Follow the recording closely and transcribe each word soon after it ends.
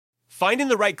Finding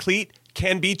the right cleat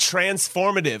can be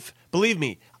transformative. Believe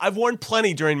me, I've worn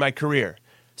plenty during my career.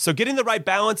 So getting the right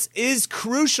balance is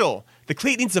crucial. The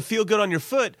cleat needs to feel good on your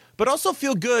foot, but also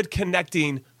feel good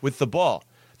connecting with the ball.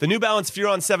 The New Balance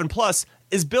Furon 7 Plus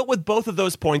is built with both of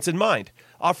those points in mind,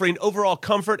 offering overall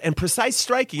comfort and precise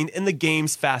striking in the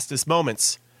game's fastest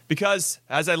moments. Because,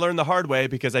 as I learned the hard way,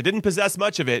 because I didn't possess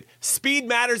much of it, speed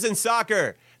matters in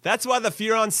soccer. That's why the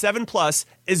Furon 7 Plus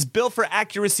is built for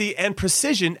accuracy and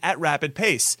precision at rapid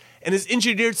pace, and is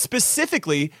engineered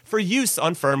specifically for use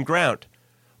on firm ground.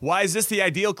 Why is this the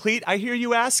ideal cleat, I hear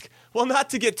you ask? Well, not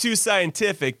to get too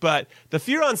scientific, but the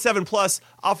Furon 7 Plus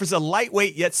offers a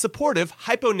lightweight yet supportive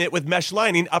hypo-knit with mesh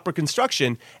lining upper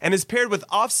construction and is paired with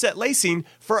offset lacing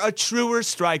for a truer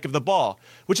strike of the ball,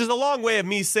 which is a long way of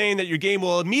me saying that your game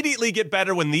will immediately get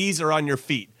better when these are on your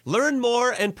feet. Learn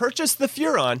more and purchase the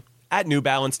Furon at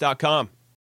newbalance.com.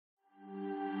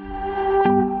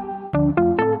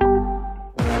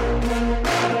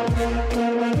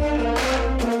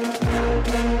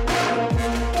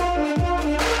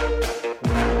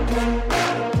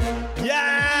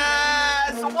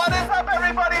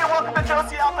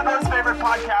 Alphanor's favorite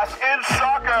podcast in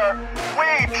soccer.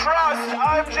 We trust.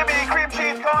 I'm Jimmy Cream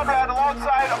Cheese Conrad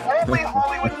alongside only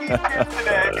Hollywood Keith Pierce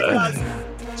today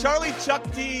because Charlie Chuck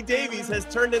D. Davies has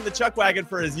turned in the Chuck wagon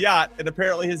for his yacht, and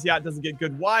apparently his yacht doesn't get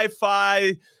good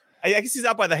Wi-Fi. I guess he's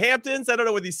out by the Hamptons. I don't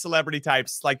know where these celebrity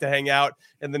types like to hang out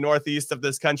in the northeast of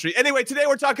this country. Anyway, today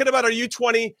we're talking about our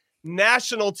U-20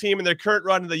 national team and their current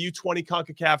run in the U-20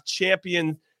 CONCACAF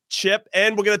Championship.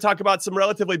 And we're going to talk about some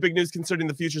relatively big news concerning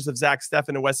the futures of Zach Steffen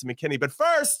and Weston McKennie. But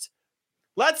first,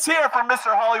 let's hear from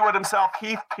Mr. Hollywood himself,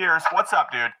 Heath Pierce. What's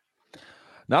up, dude?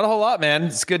 Not a whole lot, man.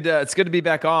 It's good to be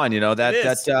back on. You know,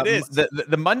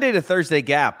 the Monday to Thursday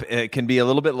gap, it can be a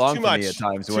little bit long for me at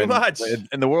times. Too much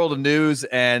in the world of news,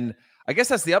 and I guess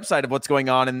that's the upside of what's going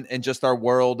on in just our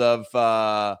world of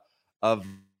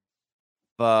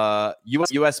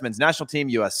U.S. men's national team,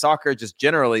 U.S. soccer. Just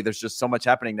generally, there's just so much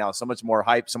happening now, so much more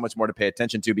hype, so much more to pay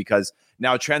attention to, because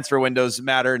now transfer windows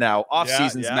matter, now off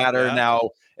seasons matter, now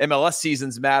MLS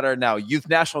seasons matter, now youth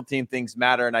national team things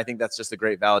matter, and I think that's just a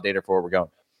great validator for where we're going.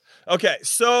 Okay,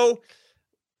 so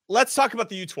let's talk about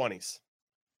the U-20s.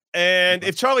 And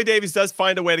if Charlie Davies does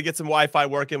find a way to get some Wi-Fi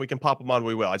working, we can pop them on,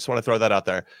 we will. I just want to throw that out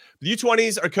there. The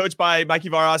U-20s are coached by Mikey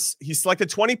Varas. He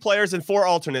selected 20 players and 4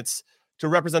 alternates to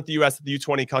represent the U.S. at the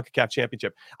U-20 CONCACAF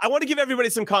Championship. I want to give everybody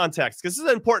some context because this is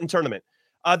an important tournament.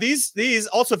 These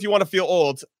also, if you want to feel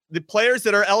old, the players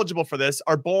that are eligible for this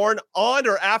are born on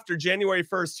or after January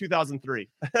 1st, 2003.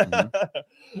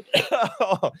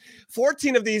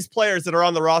 14 of these players that are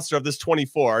on the roster of this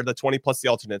 24, the 20 plus the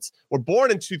alternates, were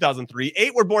born in 2003.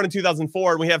 8 were born in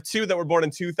 2004, and we have 2 that were born in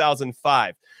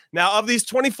 2005. Now, of these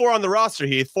 24 on the roster,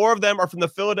 Heath, 4 of them are from the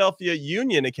Philadelphia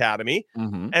Union Academy,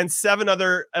 and 7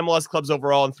 other MLS clubs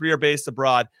overall, and 3 are based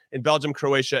abroad in Belgium,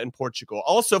 Croatia, and Portugal.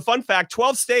 Also, fun fact,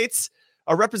 12 states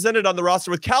are represented on the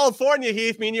roster, with California,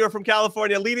 Heath, me and you are from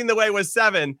California, leading the way with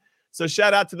 7. So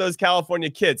shout out to those California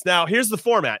kids. Now, here's the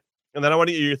format, and then I want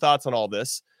to get your thoughts on all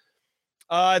this.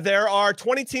 There are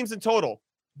 20 teams in total,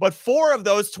 but 4 of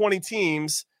those 20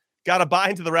 teams got a bye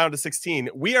into the round of 16.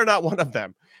 We are not one of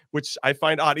them, which I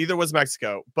find odd. Either was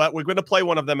Mexico, but we're going to play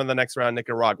one of them in the next round,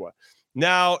 Nicaragua.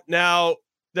 Now,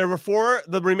 there were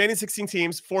the remaining 16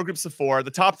 teams, 4 groups of 4. The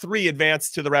top 3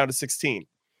 advanced to the round of 16.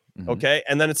 Okay.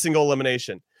 And then it's single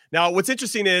elimination. Now, what's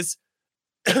interesting is,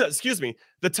 excuse me,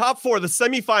 the top 4, the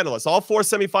semifinalists, all 4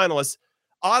 semifinalists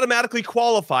automatically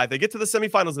qualify. They get to the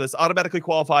semifinals of this, automatically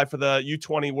qualify for the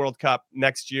U-20 World Cup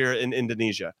next year in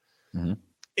Indonesia.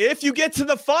 If you get to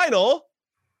the final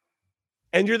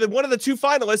and you're one of the 2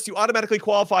 finalists, you automatically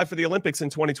qualify for the Olympics in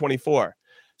 2024.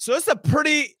 So it's a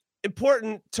pretty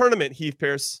important tournament, Heath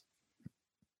Pierce.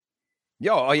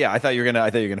 I thought you were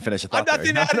gonna finish the thought. I'm not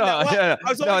adding that. I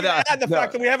was only going to add the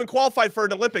fact that we haven't qualified for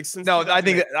an Olympics since. No, I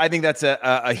think that's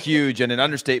a huge and an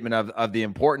understatement of the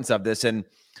importance of this. And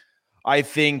I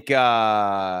think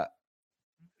the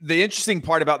interesting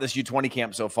part about this U-20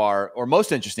 camp so far, or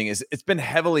most interesting, is it's been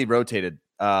heavily rotated.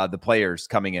 The players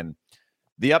coming in.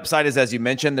 The upside is, as you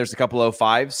mentioned, there's a couple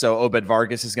 05s. So Obed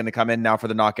Vargas is going to come in now for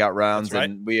the knockout rounds, right.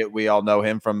 And we all know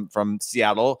him from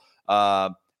Seattle.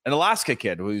 An Alaska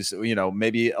kid who's,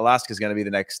 maybe Alaska is going to be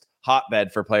the next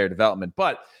hotbed for player development,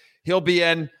 but he'll be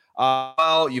in.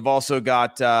 You've also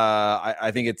got,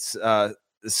 I think it's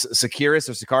Sakaris,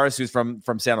 who's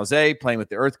from San Jose, playing with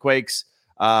the Earthquakes.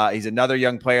 He's another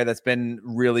young player that's been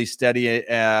really steady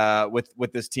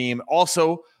with this team.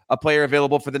 Also a player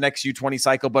available for the next U-20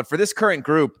 cycle. But for this current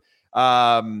group,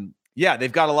 Yeah,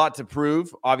 they've got a lot to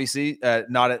prove. Obviously,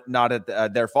 not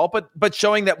at their fault, but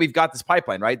showing that we've got this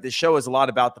pipeline, right? This show is a lot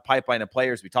about the pipeline of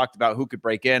players. We talked about who could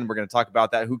break in. We're going to talk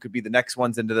about that. Who could be the next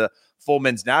ones into the full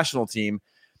men's national team,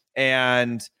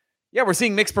 and yeah, we're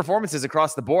seeing mixed performances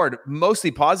across the board.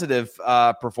 Mostly positive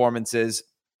performances,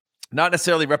 not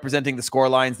necessarily representing the score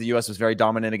lines. The U.S. was very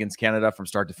dominant against Canada from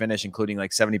start to finish, including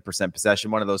like 70%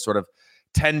 possession. One of those sort of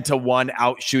 10-1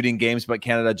 out shooting games, but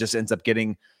Canada just ends up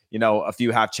getting, a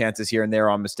few half chances here and there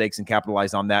on mistakes and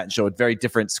capitalize on that and show a very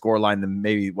different score line than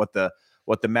maybe what the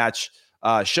match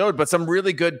showed. But some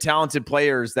really good, talented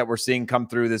players that we're seeing come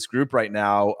through this group right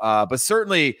now. But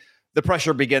certainly the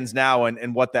pressure begins now,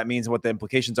 and what that means and what the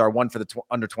implications are, one for the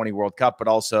Under-20 World Cup, but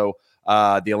also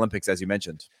the Olympics, as you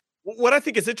mentioned. What I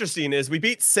think is interesting is we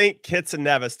beat St. Kitts and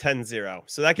Nevis 10-0.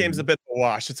 So that game's a bit of a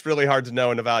wash. It's really hard to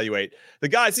know and evaluate. The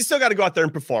guys, you still got to go out there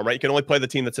and perform, right? You can only play the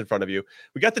team that's in front of you.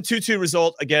 We got the 2-2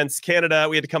 result against Canada.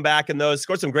 We had to come back in those,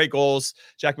 scored some great goals.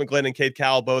 Jack McGlynn and Cade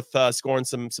Cowell both scoring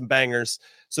some bangers.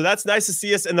 So that's nice to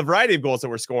see us. And the variety of goals that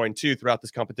we're scoring, too, throughout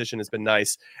this competition has been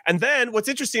nice. And then what's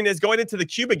interesting is going into the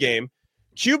Cuba game,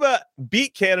 Cuba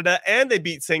beat Canada and they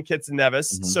beat St. Kitts and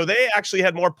Nevis. So they actually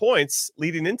had more points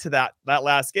leading into that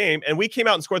last game. And we came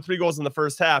out and scored 3 goals in the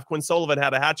first half. Quinn Sullivan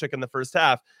had a hat trick in the first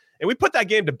half. And we put that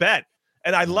game to bed.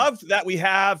 And I loved that we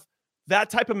have that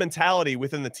type of mentality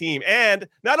within the team. And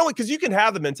not only because you can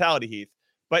have the mentality, Heath,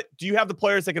 but do you have the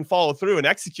players that can follow through and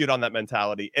execute on that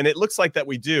mentality? And it looks like that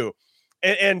we do.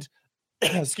 And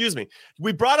excuse me,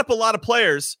 we brought up a lot of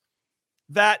players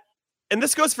that, and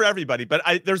this goes for everybody, but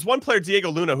there's one player, Diego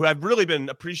Luna, who I've really been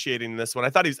appreciating in this one. I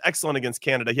thought he was excellent against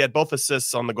Canada. He had both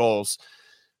assists on the goals.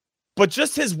 But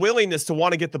just his willingness to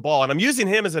want to get the ball, and I'm using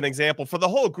him as an example for the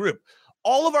whole group.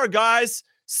 All of our guys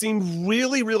seem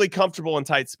really, really comfortable in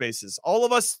tight spaces. All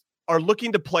of us are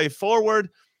looking to play forward.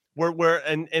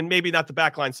 And maybe not the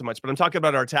back line so much, but I'm talking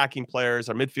about our attacking players,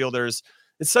 our midfielders.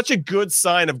 It's such a good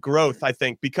sign of growth, I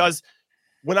think, because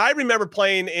when I remember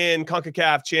playing in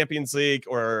CONCACAF Champions League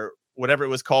or whatever it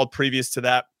was called previous to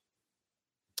that,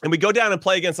 and we go down and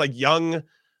play against like young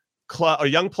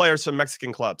players from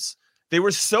Mexican clubs. They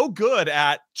were so good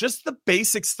at just the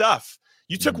basic stuff.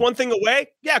 You took one thing away,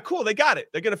 yeah, cool, they got it.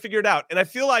 They're going to figure it out. And I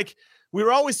feel like we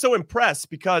were always so impressed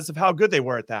because of how good they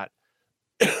were at that.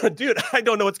 Dude, I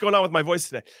don't know what's going on with my voice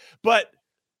today, but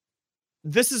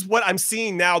this is what I'm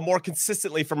seeing now more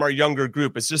consistently from our younger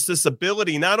group. It's just this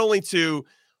ability not only to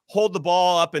hold the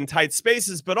ball up in tight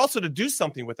spaces, but also to do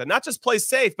something with it. Not just play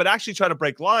safe, but actually try to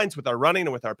break lines with our running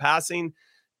and with our passing.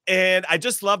 And I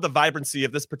just love the vibrancy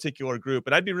of this particular group.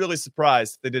 And I'd be really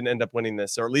surprised if they didn't end up winning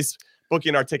this, or at least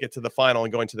booking our ticket to the final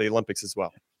and going to the Olympics as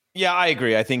well. Yeah, I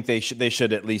agree. I think they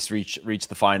should at least reach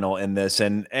the final in this.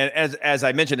 And as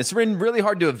I mentioned, it's been really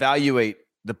hard to evaluate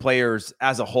the players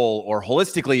as a whole, or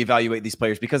holistically evaluate these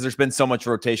players, because there's been so much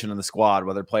rotation in the squad,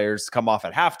 whether players come off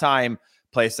at halftime,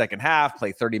 play a second half,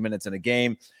 play 30 minutes in a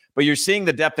game. But you're seeing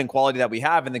the depth and quality that we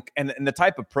have and the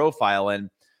type of profile. And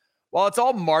while it's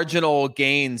all marginal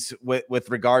gains with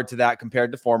regard to that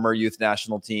compared to former youth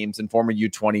national teams and former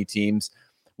U-20 teams,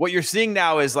 what you're seeing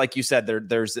now is, like you said,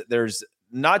 there's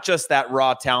not just that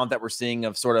raw talent that we're seeing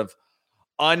of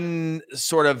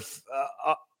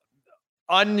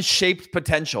unshaped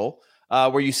potential,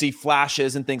 where you see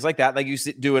flashes and things like that, like you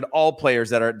do in all players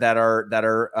that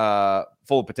are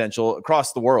full of potential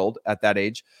across the world at that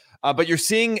age. But you're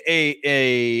seeing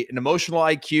an emotional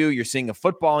IQ, you're seeing a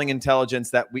footballing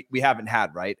intelligence that we haven't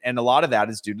had, right? And a lot of that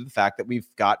is due to the fact that we've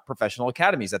got professional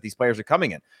academies that these players are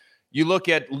coming in. You look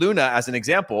at Luna as an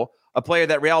example, a player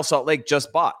that Real Salt Lake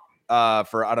just bought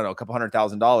for, I don't know, a couple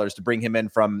 $100,000 to bring him in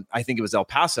from, I think it was El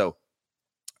Paso.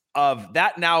 Of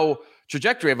that now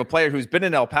trajectory of a player who's been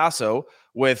in El Paso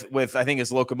with I think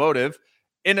his Locomotive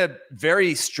in a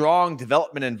very strong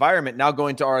development environment, now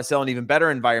going to RSL, an even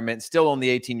better environment, still only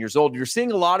 18 years old. You're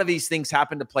seeing a lot of these things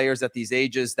happen to players at these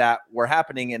ages that were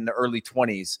happening in the early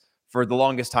 20s for the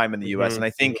longest time in the U.S. And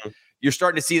I think you're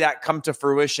starting to see that come to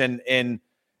fruition in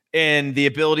the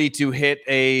ability to hit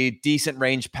a decent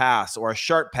range pass or a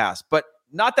sharp pass. But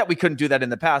not that we couldn't do that in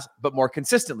the past, but more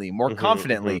consistently, more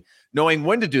confidently, knowing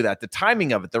when to do that, the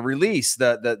timing of it, the release,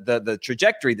 the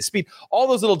trajectory, the speed, all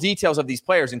those little details of these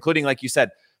players, including, like you said,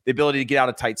 the ability to get out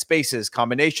of tight spaces,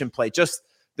 combination play, just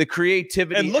the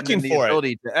creativity and looking the for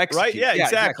ability to execute. Right? Yeah,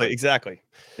 exactly.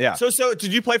 Yeah. So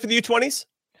did you play for the U-20s?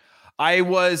 I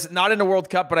was not in a World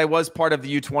Cup, but I was part of the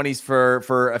U-20s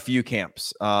for a few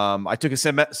camps. I took a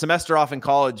semester off in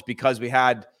college because we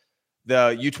had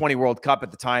the U-20 World Cup at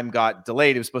the time got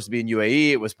delayed. It was supposed to be in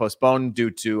UAE. It was postponed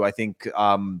due to, I think,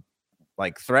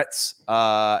 like threats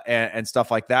and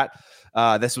stuff like that.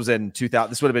 This was in 2000.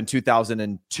 This would have been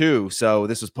 2002. So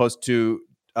this was post to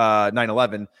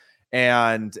 9/11.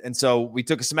 And so we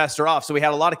took a semester off. So we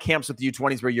had a lot of camps with the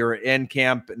U20s where you were in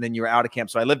camp and then you were out of camp.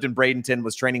 So I lived in Bradenton,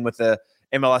 was training with the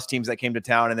MLS teams that came to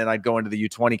town, and then I'd go into the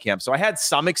U20 camp. So I had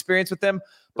some experience with them,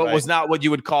 but was not what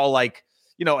you would call like,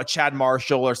 you know, a Chad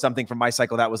Marshall or something from my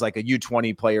cycle. That was like a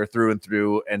U20 player through and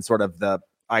through and sort of the,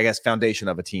 I guess, foundation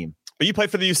of a team. But you played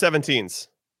for the U17s.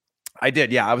 I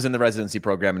did. Yeah. I was in the residency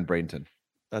program in Bradenton.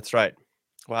 That's right.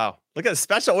 Wow. Look at it.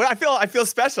 Special. I feel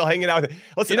special hanging out with it.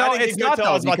 Listen, you know, it's not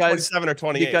though, about 27 or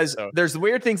 28. Because there's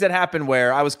weird things that happen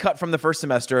where I was cut from the first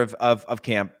semester of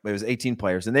camp. It was 18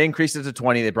 players and they increased it to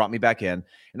 20. They brought me back in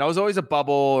and I was always a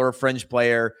bubble or a fringe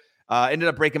player. Ended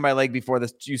up breaking my leg before the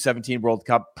U17 World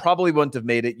Cup. Probably wouldn't have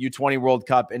made it. U20 World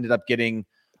Cup ended up getting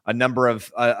a number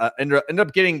of ended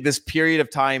up getting this period of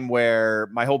time where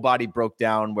my whole body broke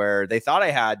down, where they thought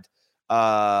I had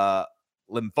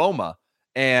lymphoma,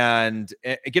 and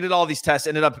getting all these tests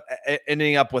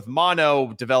ending up with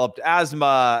mono, developed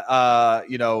asthma,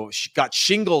 got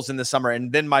shingles in the summer,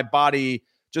 and then my body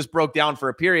just broke down for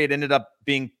a period. Ended up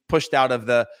being pushed out of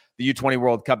the U20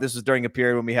 World Cup. This was during a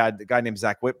period when we had a guy named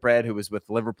Zach Whitbread, who was with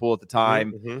Liverpool at the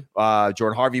time.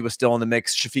 Jordan Harvey was still in the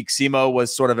mix. Shafiq Simo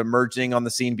was sort of emerging on the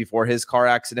scene before his car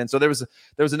accident. So there was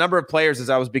a number of players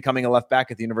as I was becoming a left back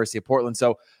at the University of Portland.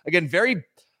 So again,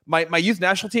 my youth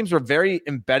national teams were very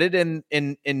embedded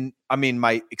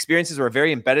my experiences were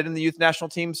very embedded in the youth national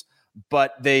teams,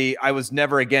 but I was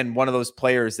never again one of those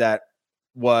players that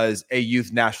was a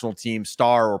youth national team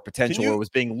star or potential or was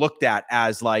being looked at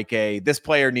as like this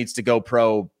player needs to go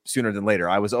pro sooner than later.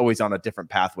 I was always on a different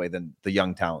pathway than the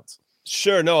young talents.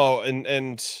 Sure. No.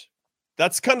 And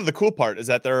that's kind of the cool part, is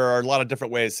that there are a lot of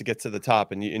different ways to get to the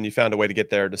top, and you found a way to get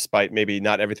there despite maybe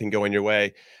not everything going your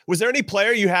way. Was there any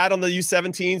player you had on the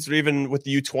U17s or even with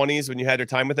the U20s when you had your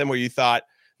time with them where you thought,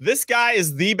 this guy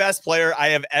is the best player I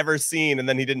have ever seen, and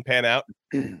then he didn't pan out?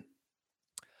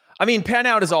 I mean, pan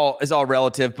out is all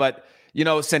relative, but you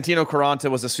know, Santino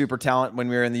Quaranta was a super talent when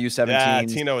we were in the U17s. Yeah,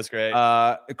 Tino was great.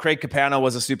 Craig Capano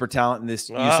was a super talent in this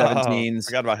U17s.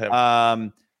 Forgot about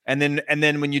him. And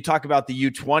then when you talk about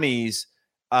the U20s,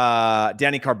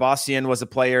 Danny Carbossian was a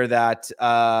player that,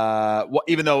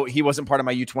 even though he wasn't part of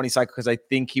my U20 cycle, because I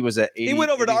think he was at 80. He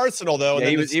went over to Arsenal though. Yeah,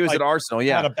 and he was at Arsenal.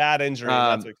 Yeah, had a bad injury.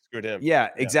 And that's what screwed him. Yeah,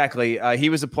 exactly. He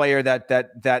was a player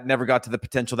that never got to the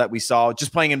potential that we saw.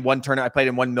 Just playing in one tournament, I played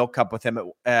in one Milk Cup with him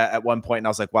at one point, and I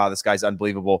was like, wow, this guy's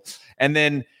unbelievable. And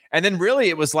then really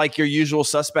it was like your usual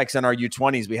suspects in our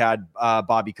U20s. We had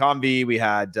Bobby Convey, we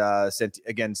had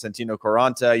Santino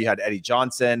Quaranta, you had Eddie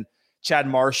Johnson. Chad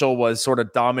Marshall was sort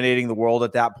of dominating the world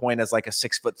at that point as like a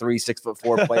 6'3",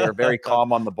 6'4" player, very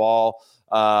calm on the ball.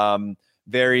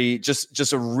 Very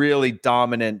just a really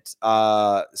dominant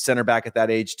center back at that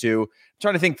age too. I'm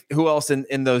trying to think who else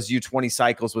in those U20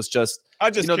 cycles was just.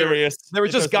 I'm just curious. There were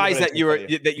just guys that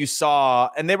you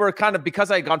saw, and they were kind of, because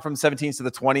I had gone from 17s to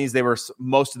the 20s.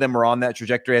 Most of them were on that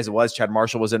trajectory as it was. Chad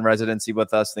Marshall was in residency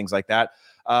with us, things like that.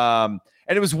 And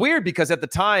it was weird because at the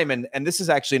time, and this is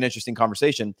actually an interesting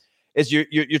conversation, is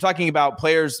you're talking about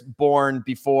players born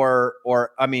before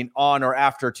on or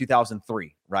after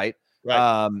 2003, right?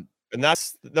 Right. And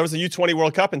there was a U20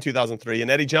 World Cup in 2003, and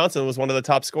Eddie Johnson was one of the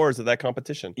top scorers of that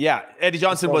competition. Yeah, Eddie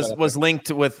Johnson was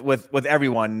linked with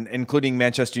everyone, including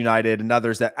Manchester United and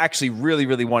others that actually really,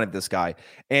 really wanted this guy.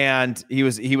 And he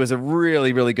was a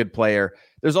really, really good player.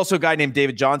 There's also a guy named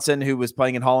David Johnson who was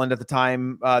playing in Holland at the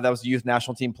time. That was a youth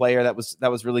national team player that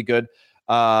was really good.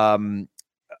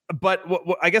 But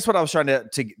I guess what I was trying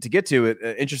to get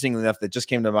to, interestingly enough, that just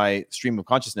came to my stream of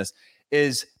consciousness,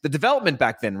 is the development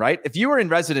back then, right? If you were in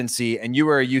residency and you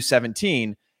were a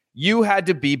U17, you had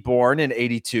to be born in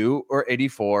 82 or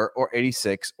 84 or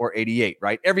 86 or 88,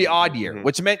 right? Every odd year,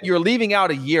 which meant you're leaving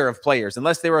out a year of players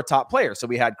unless they were a top player. So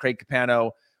we had Craig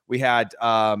Capano, we had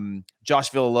Josh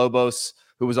Villalobos,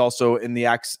 who was also in the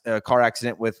car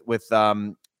accident with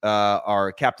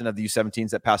our captain of the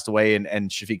U17s that passed away, and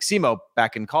Shafiq Simo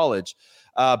back in college.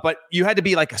 But you had to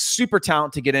be like a super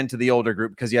talent to get into the older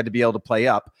group because you had to be able to play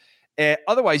up.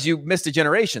 Otherwise, you missed a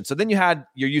generation. So then you had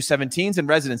your U17s in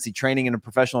residency training in a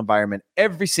professional environment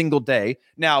every single day.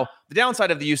 Now, the downside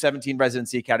of the U17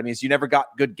 residency academy is you never got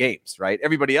good games, right?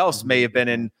 Everybody else may have been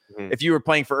in, if you were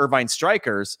playing for Irvine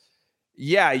Strikers,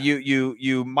 yeah,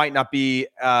 you might not be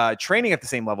training at the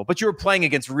same level, but you were playing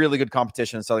against really good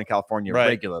competition in Southern California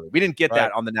regularly. We didn't get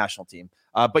that on the national team,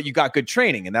 but you got good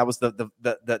training, and that was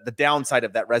the downside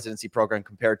of that residency program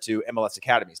compared to MLS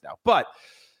academies now. But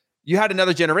you had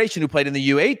another generation who played in the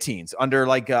U18s under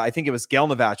I think it was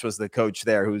Gelnevach was the coach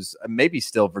there, who's maybe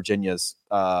still Virginia's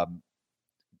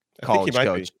college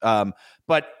coach.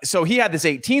 But so he had this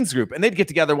 18s group, and they'd get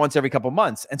together once every couple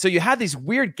months. And so you had these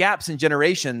weird gaps in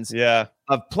generations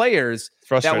of players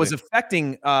that was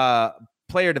affecting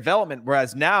player development.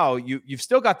 Whereas now you've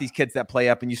still got these kids that play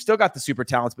up, and you've still got the super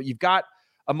talents, but you've got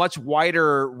a much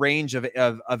wider range of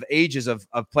ages of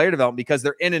player development because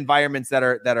they're in environments that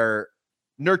are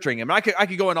nurturing him. I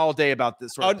could go on all day about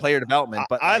this sort of player development,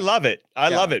 but I love it. I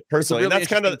love it personally. Really and that's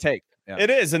kind of the take. Yeah.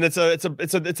 It is, and it's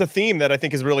a theme that I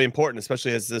think is really important,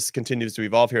 especially as this continues to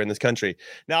evolve here in this country.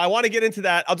 Now, I want to get into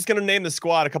that. I'm just going to name the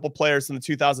squad, a couple players from the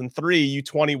 2003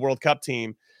 U20 World Cup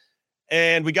team,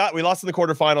 and we lost in the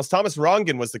quarterfinals. Thomas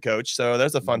Rongen was the coach, so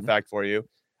there's a fun fact for you.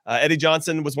 Eddie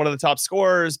Johnson was one of the top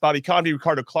scorers. Bobby Convey,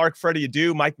 Ricardo Clark, Freddie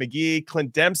Adu, Mike McGee,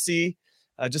 Clint Dempsey,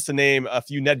 just to name a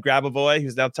few. Ned Grabavoy,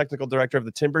 who's now technical director of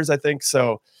the Timbers, I think.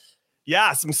 So.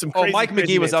 Yeah, some crazy. Mike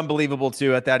McGee was unbelievable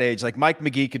too at that age. Like Mike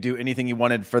McGee could do anything he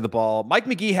wanted for the ball. Mike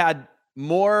McGee had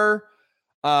more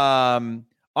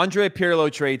Andre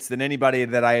Pirlo traits than anybody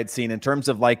that I had seen in terms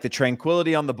of like the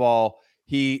tranquility on the ball.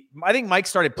 I think Mike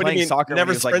started playing soccer when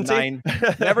he was like 9.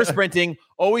 Never sprinting,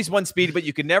 always one speed, but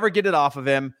you could never get it off of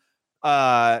him.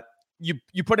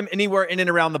 You put him anywhere in and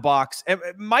around the box. And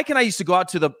Mike and I used to go out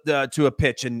to a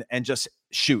pitch and just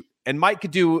shoot. And Mike could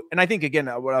do, and I think again,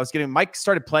 what I was getting, Mike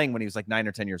started playing when he was like 9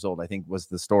 or 10 years old, I think was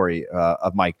the story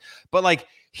of Mike. But like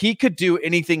he could do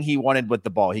anything he wanted with the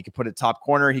ball. He could put it top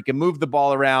corner. He could move the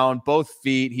ball around both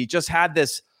feet. He just had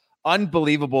this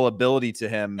unbelievable ability to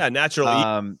him. Yeah,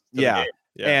 natural. Yeah.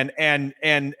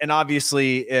 And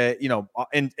obviously,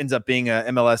 ends up being a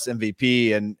MLS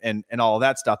MVP and all of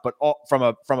that stuff. But from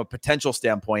a potential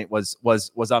standpoint, was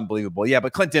unbelievable. Yeah,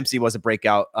 but Clint Dempsey was a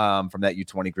breakout from that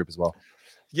U20 group as well.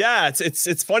 Yeah,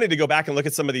 it's funny to go back and look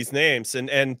at some of these names.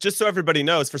 And just so everybody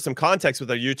knows, for some context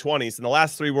with our U20s, in the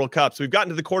last 3 World Cups, we've gotten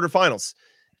to the quarterfinals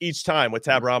each time with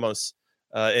Tab Ramos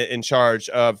in charge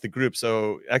of the group.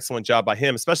 So excellent job by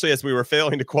him, especially as we were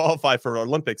failing to qualify for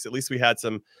Olympics. At least we had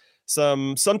some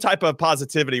type of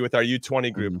positivity with our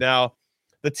U20 group. Now,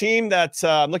 the team that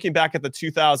I'm looking back at the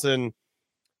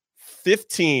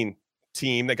 2015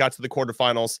 team that got to the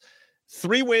quarterfinals,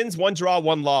 3 wins, 1 draw,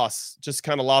 1 loss. Just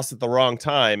kind of lost at the wrong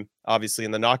time, obviously,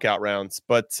 in the knockout rounds.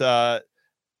 But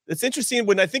it's interesting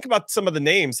when I think about some of the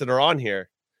names that are on here.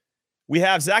 We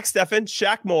have Zach Steffen,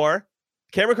 Shaq Moore,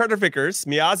 Cameron Carter-Vickers,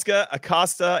 Miazga,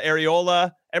 Acosta,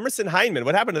 Areola, Emerson Heineman.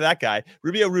 What happened to that guy?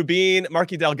 Rubio Rubin,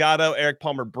 Marky Delgado, Eric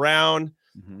Palmer-Brown.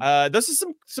 Those are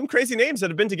some crazy names that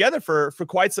have been together for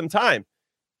quite some time.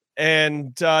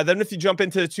 And then if you jump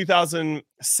into the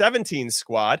 2017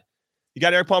 squad, you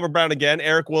got Eric Palmer-Brown again,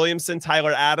 Eric Williamson,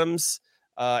 Tyler Adams,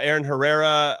 Aaron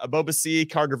Herrera,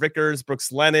 Abobasi, Carter Vickers,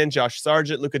 Brooks Lennon, Josh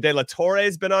Sargent, Luca De La Torre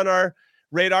has been on our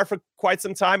radar for quite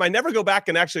some time. I never go back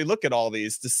and actually look at all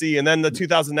these to see. And then the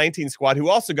 2019 squad, who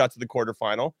also got to the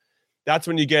quarterfinal. That's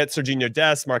when you get Serginho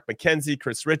Dest, Mark McKenzie,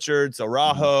 Chris Richards,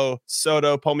 Araujo,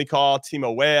 Soto, Pomikal,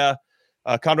 Timo Weah,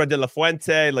 Conrad De La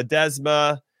Fuente,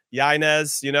 Ledesma,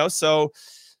 Yanez, so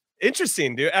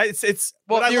interesting, dude. It's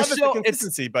what I love is the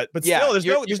consistency, but still,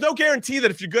 there's no guarantee that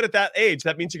if you're good at that age,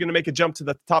 that means you're going to make a jump to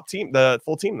the top team, the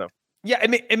full team, though. Yeah,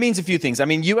 it means a few things. I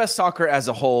mean, U.S. soccer as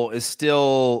a whole is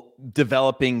still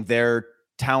developing their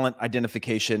talent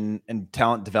identification and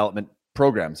talent development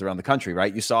programs around the country,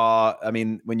 right? You saw,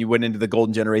 when you went into the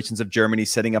golden generations of Germany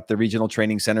setting up the regional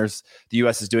training centers, the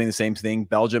U.S. is doing the same thing.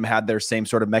 Belgium had their same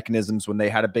sort of mechanisms when they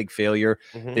had a big failure.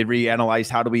 They reanalyzed,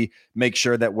 how do we make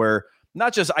sure that we're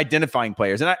not just identifying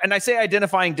players. And I say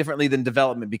identifying differently than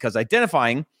development, because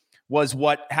identifying was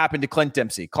what happened to Clint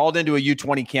Dempsey. Called into a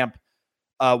U20 camp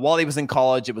while he was in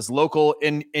college. It was local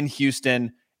in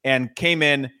Houston, and came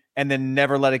in and then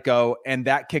never let it go. And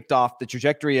that kicked off the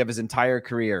trajectory of his entire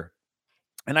career.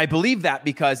 And I believe that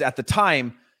because at the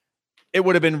time, it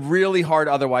would have been really hard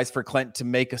otherwise for Clint to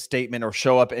make a statement or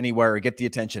show up anywhere or get the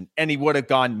attention. And he would have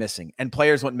gone missing. And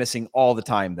players went missing all the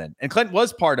time then. And Clint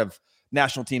was part of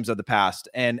national teams of the past,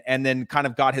 and then kind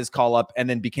of got his call up and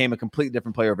then became a completely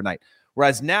different player overnight.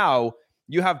 Whereas now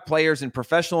you have players in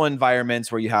professional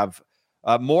environments where you have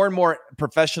more and more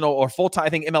professional or full-time. I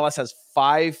think MLS has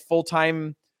 5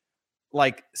 full-time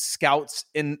like scouts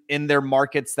in their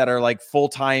markets that are like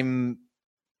full-time.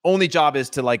 Only job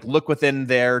is to like look within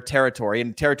their territory,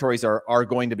 and territories are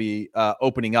going to be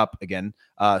opening up again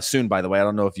soon. By the way, I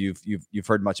don't know if you've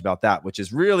heard much about that, which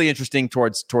is really interesting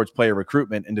towards player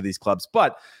recruitment into these clubs.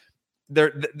 But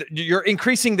you're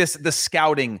increasing the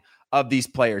scouting of these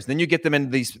players. Then you get them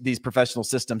into these professional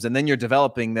systems, and then you're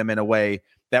developing them in a way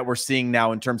that we're seeing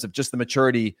now in terms of just the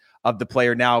maturity of the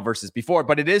player now versus before.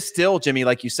 But it is still, Jimmy,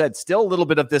 like you said, still a little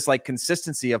bit of this like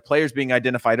consistency of players being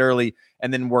identified early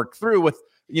and then work through with,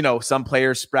 some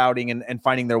players sprouting and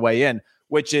finding their way in,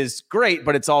 which is great.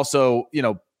 But it's also,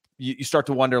 you start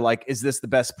to wonder, like, is this the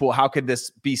best pool? How could this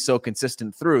be so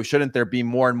consistent through? Shouldn't there be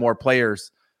more and more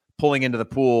players pulling into the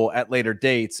pool at later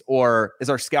dates? Or is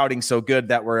our scouting so good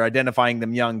that we're identifying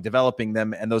them young, developing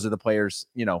them, and those are the players,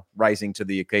 rising to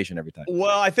the occasion every time?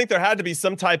 Well, I think there had to be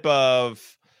some type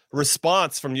of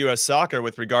response from U.S. Soccer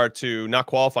with regard to not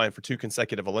qualifying for 2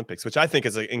 consecutive Olympics, which I think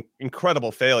is an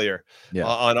incredible failure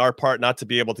on our part, not to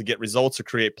be able to get results or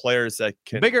create players that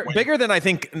can bigger than I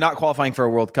think not qualifying for a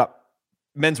World Cup,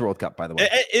 men's World Cup, by the way.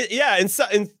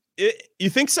 You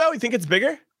think so? You think it's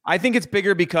bigger? I think it's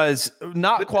bigger because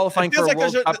not qualifying for a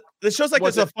World Cup. This shows like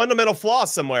there's a fundamental flaw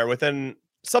somewhere within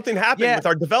something happened with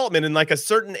our development in like a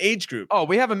certain age group. Oh,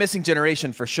 we have a missing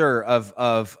generation for sure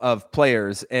of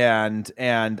players, and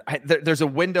there's a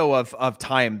window of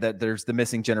time that there's the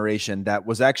missing generation that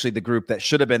was actually the group that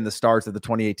should have been the stars of the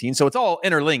 2018. So it's all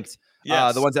interlinked.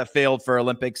 Yes. The ones that failed for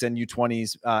Olympics and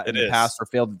U20s in the past or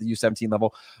failed at the U17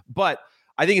 level, but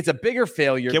I think it's a bigger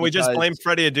failure. Can we just blame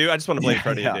Freddie Adu? I just want to blame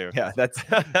Freddie Adu. Yeah, that's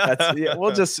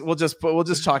we'll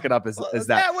just chalk it up as that.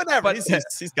 Yeah, whatever. But,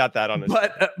 he's got that on his.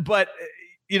 But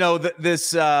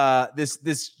this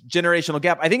generational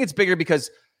gap, I think it's bigger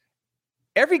because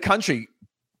every country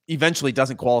eventually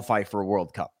doesn't qualify for a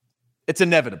World Cup. It's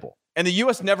inevitable, and the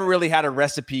U.S. never really had a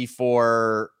recipe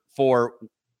for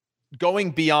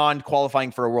going beyond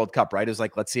qualifying for a World Cup, right? It was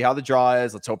like, let's see how the draw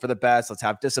is. Let's hope for the best. Let's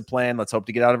have discipline. Let's hope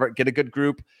to get a good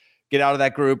group, get out of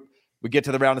that group. We get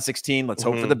to the round of 16. Let's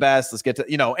hope for the best. Let's get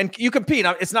to, and you compete.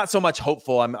 It's not so much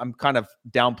hopeful. I'm kind of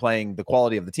downplaying the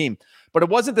quality of the team, but it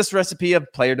wasn't this recipe of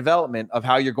player development of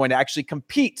how you're going to actually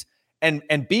compete and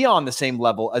be on the same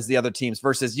level as the other teams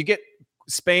versus you get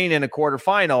Spain in a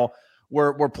quarterfinal.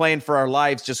 We're playing for our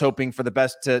lives, just hoping for the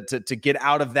best to get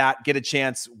out of that, get a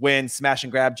chance, win, smash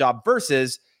and grab job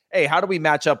versus, hey, how do we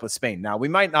match up with Spain? Now, we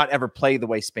might not ever play the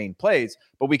way Spain plays,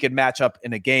 but we could match up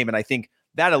in a game. And I think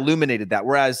that illuminated that.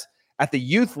 Whereas at the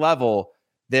youth level,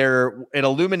 it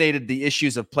illuminated the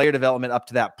issues of player development up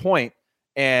to that point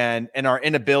and our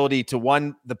inability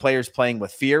to the players playing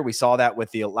with fear. We saw that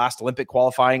with the last Olympic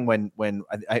qualifying when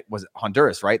I was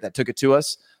Honduras, right? That took it to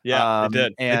us. Yeah, they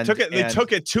did. And they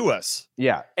took it to us.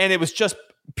 Yeah. And it was just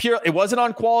pure. It wasn't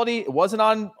on quality. It wasn't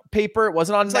on paper. It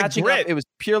wasn't on matching up. It was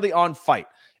purely on fight.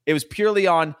 It was purely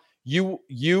on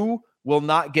you will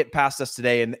not get past us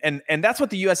today. And that's what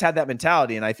the U.S. had, that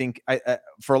mentality. And I think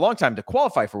for a long time to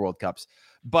qualify for World Cups.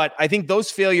 But I think those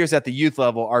failures at the youth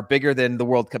level are bigger than the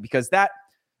World Cup because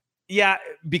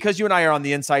because you and I are on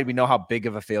the inside, we know how big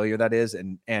of a failure that is.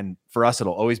 And for us,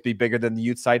 it'll always be bigger than the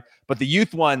youth side. But the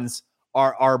youth ones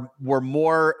were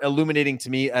more illuminating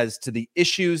to me as to the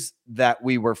issues that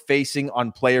we were facing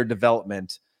on player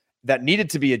development that needed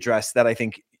to be addressed that I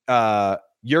think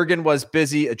Jurgen was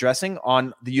busy addressing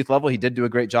on the youth level. He did do a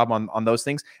great job on those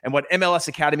things. And what MLS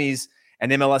academies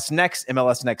and MLS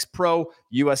Next Pro,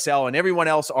 USL, and everyone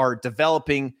else are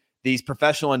developing these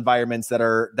professional environments that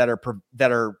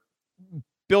are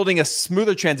building a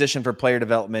smoother transition for player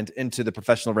development into the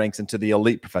professional ranks, into the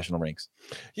elite professional ranks.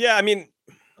 Yeah, I mean,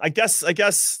 I guess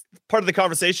part of the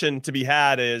conversation to be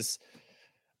had is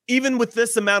even with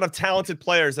this amount of talented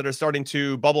players that are starting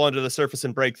to bubble under the surface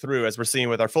and break through, as we're seeing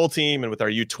with our full team and with our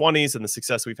U20s and the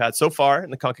success we've had so far in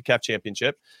the CONCACAF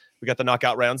Championship. We got the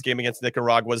knockout rounds, game against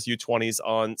Nicaragua's U20s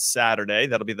on Saturday.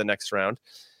 That'll be the next round.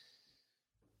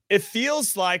 It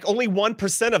feels like only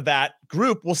 1% of that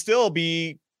group will still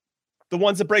be the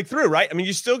ones that break through, right? I mean,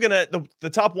 you're still the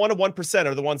top 1 of 1%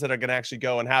 are the ones that are gonna actually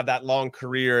go and have that long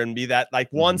career and be that like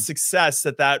one success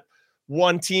that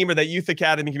one team or that youth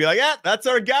academy can be like, yeah, that's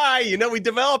our guy. We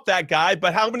developed that guy.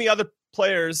 But how many other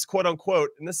players, quote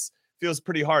unquote, and this feels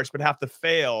pretty harsh, but have to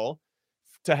fail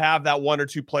to have that 1 or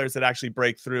 2 players that actually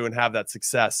break through and have that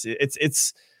success?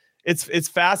 It's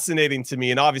fascinating to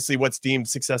me, and obviously what's deemed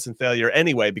success and failure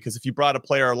anyway, because if you brought a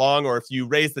player along or if you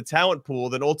raise the talent pool,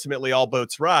 then ultimately all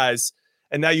boats rise.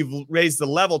 And now you've raised the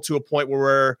level to a point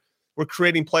where we're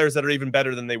creating players that are even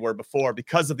better than they were before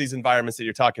because of these environments that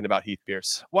you're talking about, Heath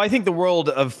Pierce. Well, I think the world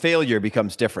of failure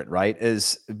becomes different, right?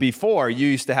 Is before you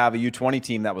used to have a U20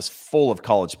 team that was full of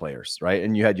college players, right?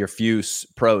 And you had your few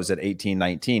pros at 18,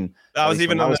 19. That was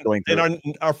even in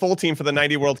our full team for the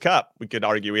 90 World Cup. We could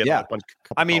argue we had a bunch.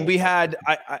 I mean, we had,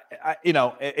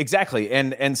 exactly.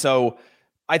 And so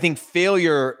I think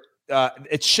failure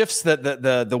it shifts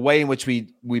the way in which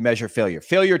we measure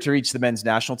failure to reach the men's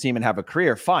national team and have a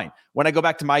career. Fine. When I go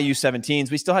back to my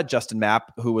U17s, we still had Justin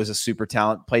Mapp, who was a super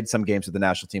talent, played some games with the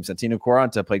national team. Santino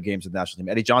Quaranta played games with the national team.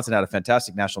 Eddie Johnson had a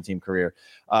fantastic national team career.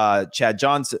 Chad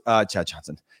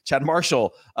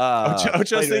Marshall. We'll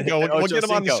get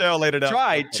him on the show later.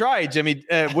 Try, Jimmy,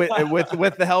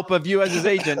 with the help of you as his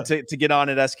agent to get on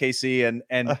at SKC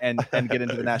and get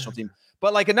into the national team.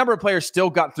 But like a number of players still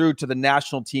got through to the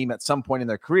national team at some point in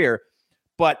their career.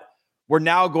 But we're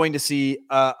now going to see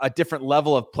a different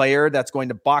level of player that's going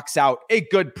to box out a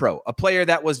good pro, a player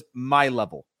that was my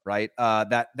level, right?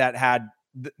 That had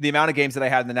the amount of games that I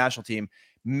had in the national team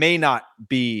may not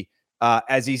be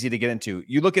as easy to get into.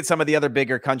 You look at some of the other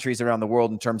bigger countries around the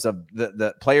world in terms of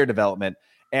the player development,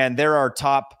 and there are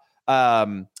top,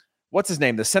 what's his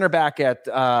name? The center back at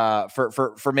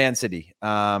for Man City.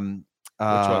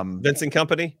 Vincent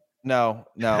Kompany? No.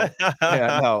 Yeah,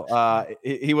 no.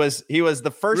 He was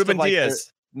the first. Ruben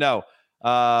Diaz. No.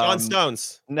 John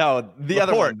Stones. No, the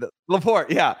other one.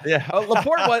 Laporte. Yeah.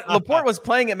 Laporte was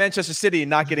playing at Manchester City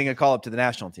and not getting a call up to the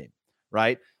national team,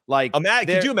 right? Like,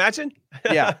 could you imagine?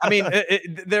 Yeah. I mean,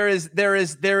 there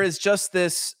is just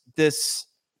this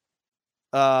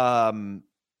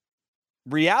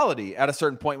reality at a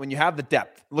certain point when you have the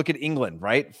depth. Look at England,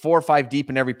 right? 4 or 5 deep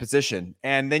in every position,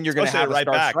 and then you're going to have a right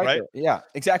star back, striker. right? Yeah,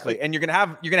 exactly. And you're going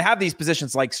to have these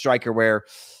positions like striker where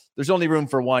there's only room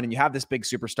for one, and you have this big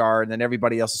superstar, and then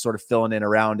everybody else is sort of filling in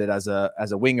around it as a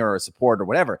winger or a support or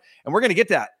whatever. And we're going to get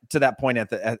to that point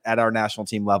at our national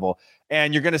team level,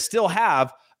 and you're going to still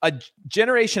have a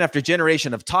generation after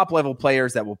generation of top level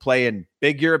players that will play in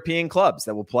big European clubs,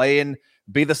 that will play and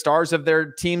be the stars of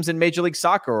their teams in Major League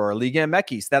Soccer or Liga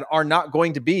MX, that are not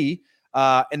going to be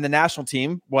in the national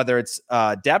team, whether it's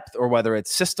depth or whether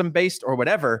it's system based or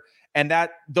whatever. And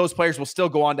that those players will still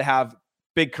go on to have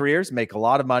big careers, make a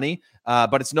lot of money,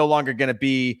 but it's no longer going to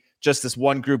be just this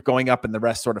one group going up and the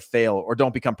rest sort of fail or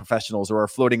don't become professionals or are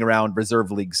floating around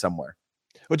reserve leagues somewhere.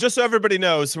 Well, just so everybody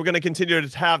knows, we're going to continue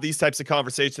to have these types of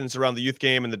conversations around the youth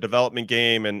game and the development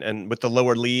game and with the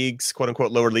lower leagues, quote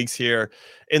unquote, lower leagues here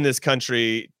in this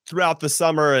country throughout the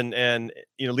summer and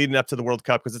leading up to the World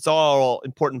Cup, because it's all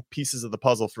important pieces of the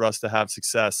puzzle for us to have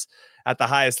success at the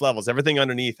highest levels. Everything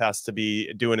underneath has to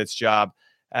be doing its job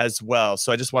as well.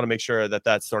 So I just want to make sure that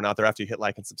that's thrown out there after you hit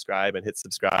like and subscribe and hit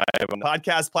subscribe on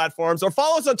podcast platforms or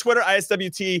follow us on Twitter,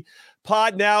 ISWT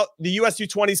Pod. Now, the US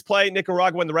U20s play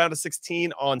Nicaragua in the round of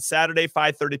 16 on Saturday,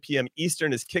 5:30 p.m.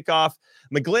 Eastern is kickoff.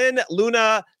 McGlynn,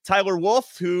 Luna, Tyler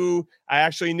Wolf, who I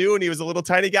actually knew when he was a little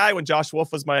tiny guy, when Josh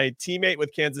Wolf was my teammate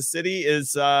with Kansas City,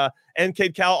 and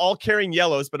Cade Cowell, all carrying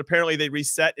yellows, but apparently they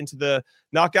reset into the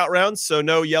knockout rounds, so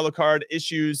no yellow card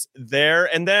issues there.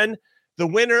 And then the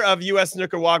winner of U.S.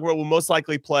 Nicaragua will most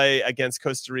likely play against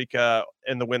Costa Rica,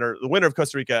 and the winner of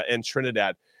Costa Rica and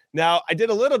Trinidad. Now, I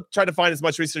did try to find as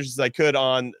much research as I could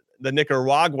on the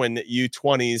Nicaraguan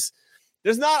U20s.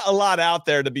 There's not a lot out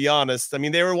there, to be honest. I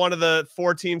mean, they were one of the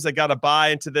 4 teams that got a bye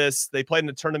into this. They played in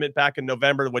a tournament back in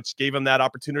November, which gave them that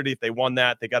opportunity. If they won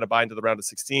that, they got a bye into the round of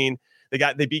 16.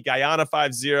 They beat Guyana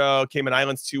 5-0, Cayman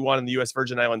Islands 2-1, and the U.S.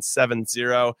 Virgin Islands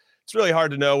 7-0. It's really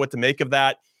hard to know what to make of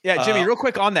that. Yeah, Jimmy, real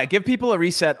quick on that, give people a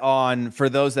reset on, for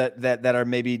those that are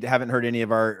maybe haven't heard any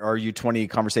of our U20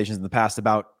 conversations in the past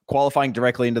about qualifying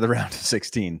directly into the round of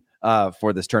 16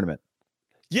 for this tournament.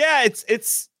 Yeah,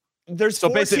 there's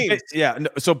 4 teams. Yeah,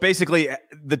 so basically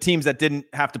the teams that didn't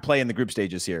have to play in the group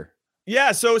stages here.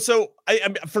 Yeah, so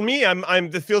for me,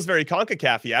 it feels very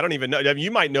CONCACAF-y. I don't even know. I mean, you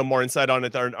might know more insight on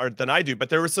it than I do, but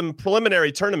there were some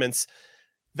preliminary tournaments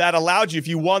that allowed you, if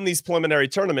you won these preliminary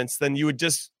tournaments, then you would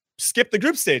just skip the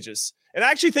group stages. And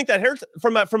I actually think that hurts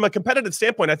from a competitive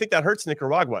standpoint. I think that hurts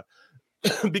Nicaragua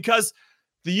because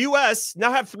the U.S.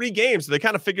 now have 3 games. So they're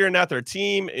kind of figuring out their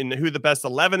team and who the best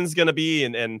 11 is going to be.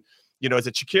 And is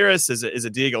it Chakiris? Is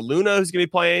it Diego Luna who's going to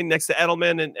be playing next to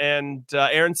Edelman and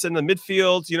Aronson in the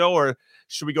midfield? Or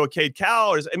should we go Cade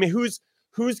Cowell?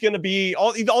 Who's going to be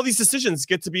all these decisions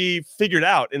get to be figured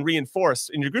out and reinforced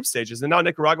in your group stages. And now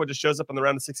Nicaragua just shows up in the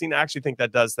round of 16. I actually think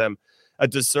that does them a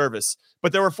disservice.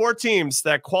 But there were 4 teams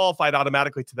that qualified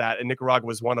automatically to that, and Nicaragua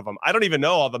was one of them. I don't even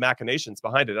know all the machinations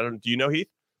behind it. Do you know, Heath?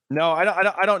 No,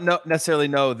 I don't necessarily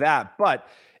know that, but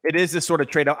it is this sort of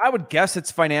trade-off. I would guess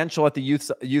it's financial at the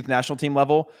youth national team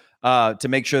level to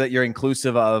make sure that you're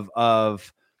inclusive of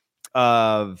all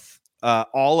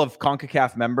of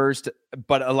CONCACAF members,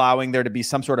 but allowing there to be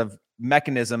some sort of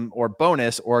mechanism or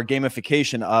bonus or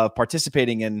gamification of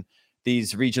participating in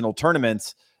these regional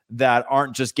tournaments that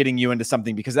aren't just getting you into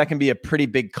something, because that can be a pretty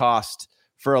big cost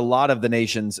for a lot of the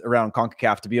nations around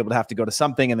CONCACAF to be able to have to go to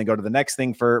something and then go to the next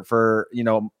thing for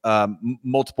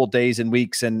multiple days and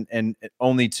weeks and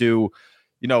only to,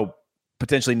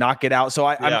 potentially not get out. So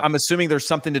I'm assuming there's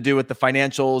something to do with the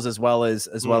financials as well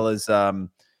as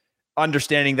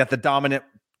understanding that the dominant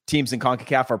teams in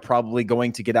CONCACAF are probably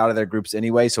going to get out of their groups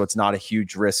anyway. So it's not a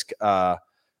huge risk. True.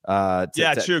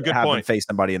 Good have point. them face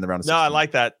somebody in the round of 16. No, I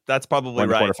like that. That's probably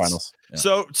right. Quarterfinals.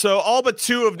 Yeah. So all but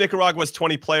 2 of Nicaragua's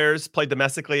 20 players played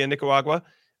domestically in Nicaragua.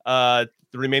 The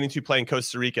remaining 2 play in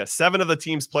Costa Rica. 7 of the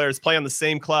team's players play on the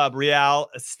same club, Real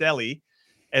Esteli,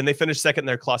 and they finished second in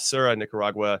their Clausura in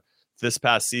Nicaragua this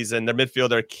past season. Their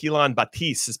midfielder, Keelan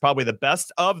Batiste, is probably the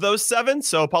best of those 7,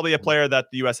 so probably a player that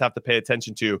the U.S. have to pay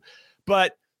attention to.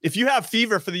 But if you have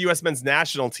fever for the U.S. men's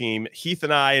national team, Heath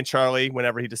and I and Charlie,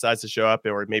 whenever he decides to show up,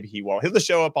 or maybe he won't, he'll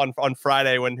show up on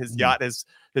Friday when his yacht is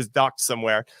docked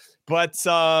somewhere. But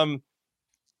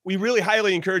we really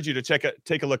highly encourage you to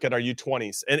take a look at our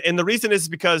U20s. And the reason is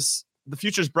because the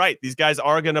future's bright. These guys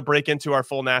are going to break into our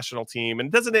full national team.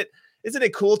 And isn't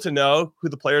it cool to know who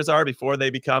the players are before they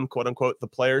become, quote unquote, the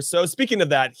players? So speaking of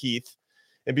that, Heath,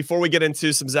 and before we get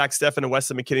into some Zach Steffen and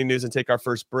Weston McKinney news and take our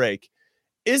first break,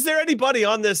 is there anybody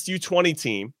on this U20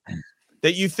 team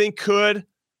that you think could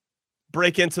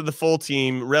break into the full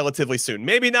team relatively soon?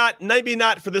 Maybe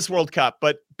not for this World Cup,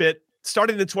 but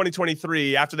starting in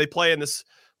 2023, after they play in this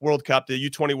World Cup, the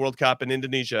U20 World Cup in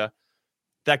Indonesia,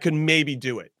 that could maybe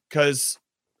do it. Because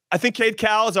I think Cade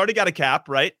Cowell has already got a cap,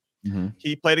 right? Mm-hmm.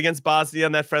 He played against Bosnia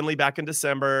in that friendly back in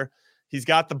December. He's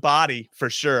got the body for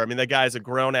sure. I mean, that guy is a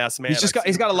grown-ass man.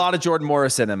 He's got a lot of Jordan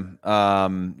Morris in him,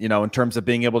 in terms of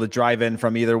being able to drive in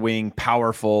from either wing,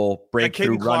 powerful,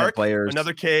 breakthrough run at players.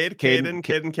 Another Cade.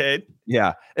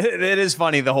 Yeah. It is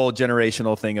funny, the whole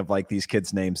generational thing of like these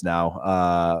kids' names now,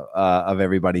 of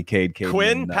everybybody. Cade,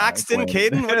 Quinn, Paxton,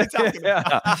 Caden. What are you talking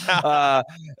about?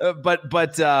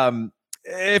 But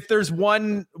if there's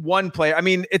one player, I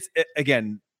mean,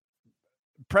 again,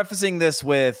 prefacing this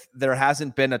with there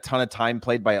hasn't been a ton of time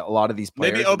played by a lot of these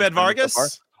players. Maybe Obed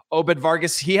Vargas? Obed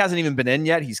Vargas, he hasn't even been in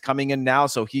yet. He's coming in now,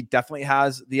 so he definitely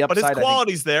has the upside. But his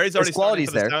quality's there. He's already started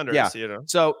for the Sounders. Yeah.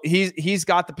 So he's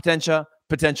got the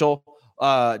potential.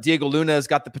 Diego Luna's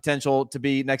got the potential to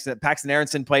be next to Paxton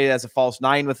Aronson. Played as a false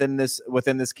 9 within this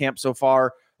camp so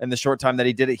far. In the short time that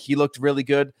he did it, he looked really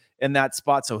good in that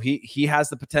spot. So he has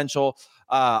the potential.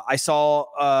 I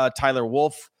saw Tyler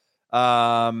Wolf.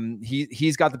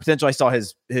 He's got the potential. I saw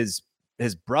his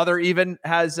brother even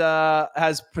has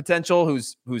potential,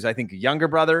 who's I think a younger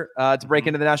brother to break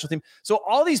into the national team. So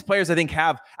all these players I think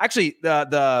have actually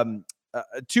the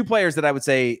 2 players that I would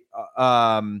say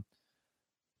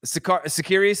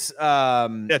Chakiris,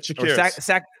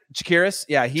 Chakiris.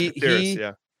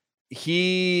 Yeah,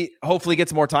 he hopefully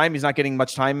gets more time. He's not getting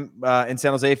much time in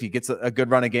San Jose. If he gets a good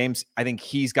run of games, I think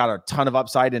he's got a ton of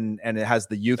upside and it has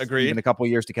the youth in a couple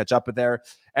of years to catch up with there.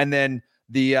 And then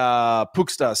the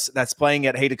Pukstas that's playing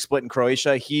at Hajduk Split in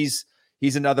Croatia. He's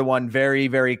another one, very,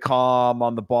 very calm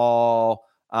on the ball,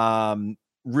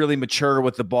 really mature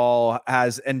with the ball,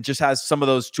 has some of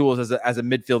those tools as a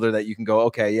midfielder that you can go,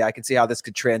 okay, yeah, I can see how this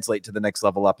could translate to the next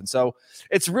level up. And so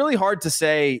it's really hard to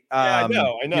say. I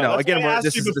know. Again, I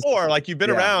asked you before, like you've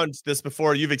been around this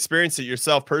before, you've experienced it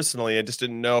yourself personally. I just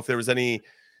didn't know if there was any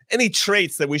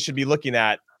traits that we should be looking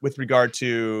at with regard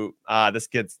to this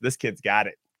kid's got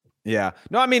it. Yeah.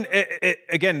 No, I mean,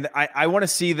 again, I want to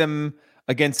see them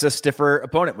against a stiffer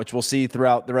opponent, which we'll see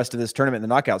throughout the rest of this tournament in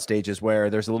the knockout stages, where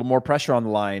there's a little more pressure on the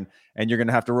line and you're going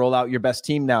to have to roll out your best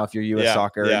team now if you're U.S.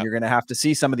 soccer, and you're going to have to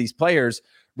see some of these players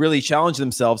really challenge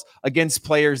themselves against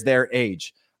players their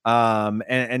age.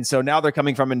 And so now they're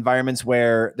coming from environments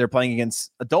where they're playing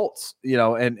against adults,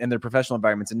 and their professional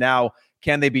environments. And now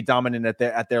can they be dominant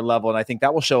at their level? And I think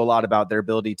that will show a lot about their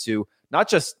ability to not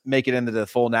just make it into the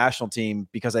full national team,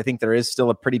 because I think there is still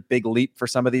a pretty big leap for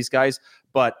some of these guys,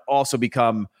 but also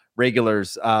become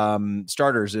regulars,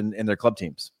 starters in their club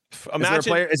teams.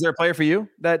 Is there a player for you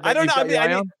that I don't know? I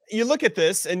mean, you look at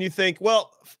this and you think,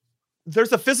 well,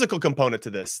 there's a physical component to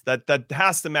this that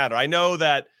has to matter. I know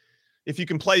that if you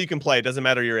can play, you can play. It doesn't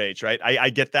matter your age, right? I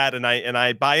get that, and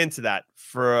I buy into that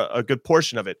for a good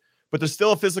portion of it. But there's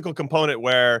still a physical component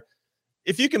where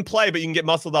if you can play, but you can get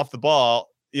muscled off the ball,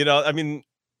 I mean,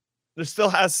 there still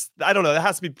has, I don't know, that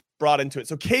has to be brought into it.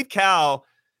 So Cade Cowell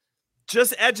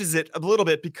just edges it a little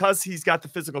bit because he's got the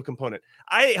physical component.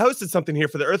 I hosted something here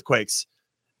for the Earthquakes,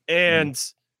 and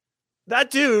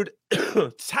that dude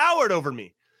towered over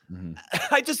me. Mm-hmm.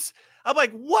 I'm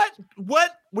like, what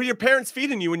were your parents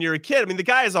feeding you when you were a kid? I mean, the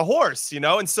guy is a horse,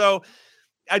 and so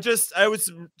I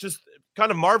was just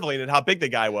kind of marveling at how big the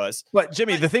guy was. But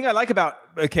Jimmy, the thing I like about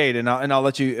Cade, and I'll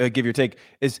let you give your take,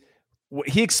 is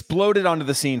he exploded onto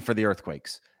the scene for the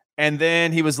Earthquakes. And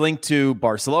then he was linked to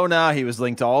Barcelona. He was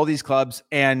linked to all these clubs.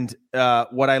 And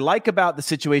what I like about the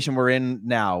situation we're in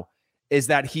now is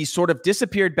that he sort of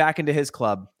disappeared back into his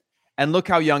club. And look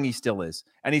how young he still is.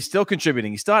 And he's still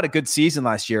contributing. He still had a good season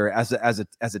last year as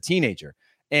a teenager.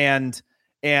 And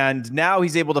now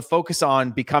he's able to focus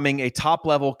on becoming a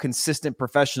top-level, consistent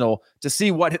professional to see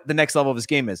what the next level of his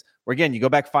game is. Where, again, you go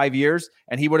back 5 years,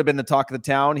 and he would have been the talk of the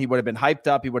town. He would have been hyped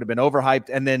up. He would have been overhyped,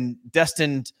 and then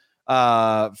destined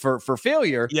for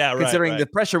failure, considering the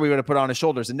pressure we would have put on his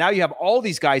shoulders. And now you have all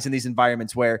these guys in these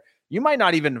environments where you might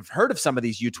not even have heard of some of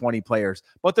these U20 players,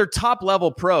 but they're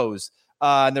top-level pros,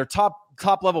 and they're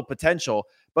top-level potential.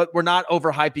 But we're not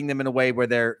overhyping them in a way where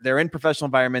they're in professional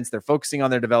environments. They're focusing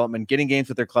on their development, getting games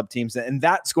with their club teams. And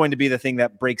that's going to be the thing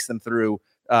that breaks them through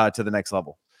to the next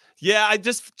level. Yeah, I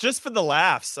just for the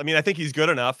laughs. I mean, I think he's good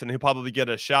enough and he'll probably get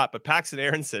a shot. But Paxton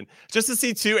Aronson, just to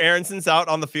see two Aronsons out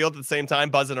on the field at the same time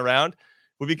buzzing around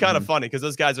would be kind of funny because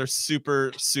those guys are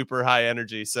super, super high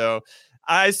energy. So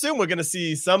I assume we're going to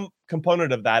see some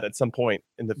component of that at some point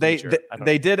in the future.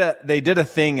 They did a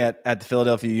thing at the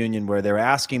Philadelphia Union where they were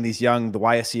asking these the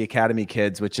YSC Academy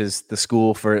kids, which is the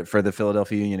school for the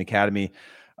Philadelphia Union Academy,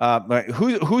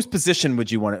 whose position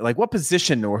would you want to, like what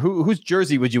position or whose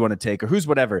jersey would you want to take or who's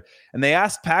whatever. And they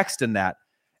asked Paxton that,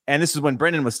 and this is when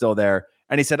Brendan was still there.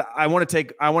 And he said, I want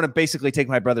to basically take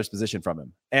my brother's position from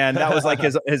him. And that was like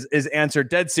his answer,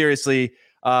 dead seriously.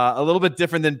 A little bit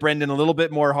different than Brendan, a little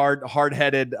bit more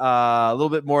hard-headed, a little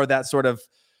bit more of that sort of,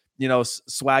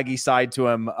 swaggy side to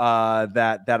him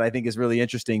that I think is really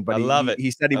interesting. But I love it.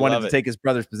 He said he wanted to take his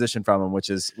brother's position from him, which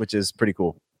is pretty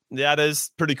cool. Yeah, that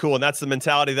is pretty cool. And that's the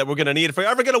mentality that we're going to need if we're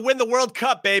ever going to win the World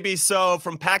Cup, baby. So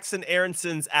from Paxton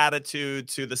Aronson's attitude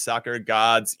to the soccer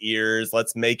god's ears,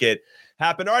 let's make it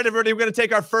happen. All right, everybody, we're going to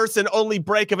take our first and only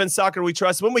break of In Soccer We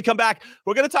Trust. When we come back,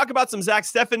 we're going to talk about some Zach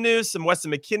Steffen news, some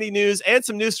Weston McKennie news, and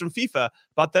some news from FIFA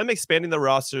about them expanding the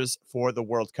rosters for the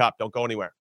World Cup. Don't go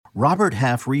anywhere. Robert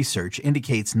Half research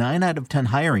indicates 9 out of 10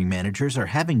 hiring managers are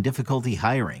having difficulty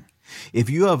hiring. If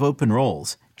you have open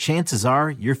roles, chances are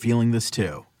you're feeling this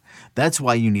too. That's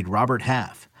why you need Robert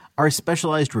Half. Our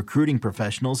specialized recruiting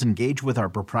professionals engage with our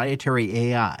proprietary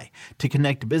AI to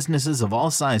connect businesses of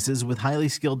all sizes with highly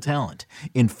skilled talent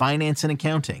in finance and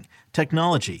accounting,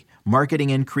 technology,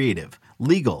 marketing and creative,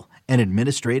 legal, and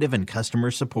administrative and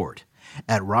customer support.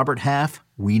 At Robert Half,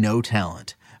 we know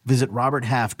talent. Visit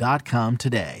roberthalf.com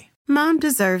today. Mom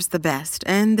deserves the best,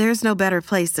 and there's no better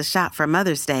place to shop for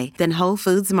Mother's Day than Whole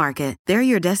Foods Market. They're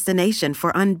your destination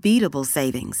for unbeatable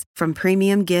savings, from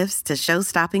premium gifts to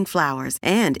show-stopping flowers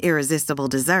and irresistible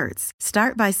desserts.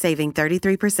 Start by saving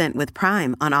 33% with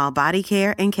Prime on all body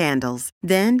care and candles.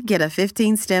 Then get a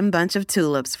 15-stem bunch of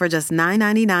tulips for just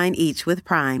 $9.99 each with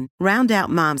Prime. Round out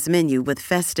Mom's menu with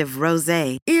festive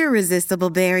rosé, irresistible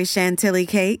berry chantilly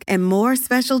cake, and more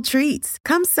special treats.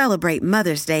 Come celebrate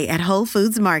Mother's Day at Whole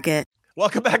Foods Market.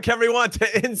 Welcome back, everyone,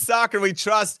 to In Soccer We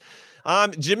Trust.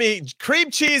 Jimmy Cream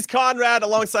Cheese Conrad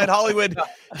alongside Hollywood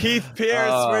Heath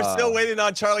Pierce. We're still waiting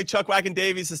on Charlie Chuck Wagon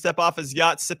Davies to step off his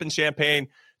yacht, sipping champagne,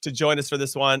 to join us for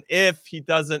this one. If he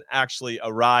doesn't actually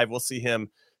arrive, we'll see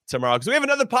him tomorrow because we have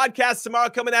another podcast tomorrow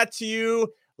coming at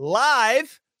you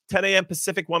live, 10 a.m.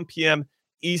 Pacific, 1 p.m.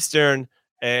 Eastern,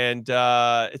 and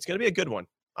it's going to be a good one.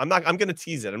 I'm going to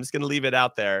tease it. I'm just going to leave it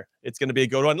out there. It's going to be a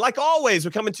good one. Like always,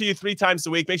 we're coming to you 3 times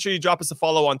a week. Make sure you drop us a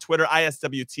follow on Twitter,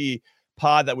 ISWT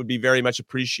Pod. That would be very much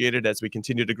appreciated as we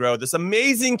continue to grow this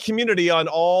amazing community on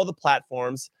all the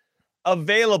platforms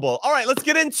available. All right, let's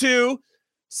get into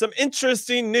some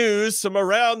interesting news from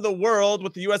around the world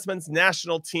with the U.S. men's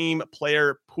national team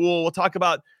player pool. We'll talk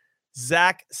about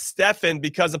Zach Steffen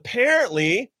because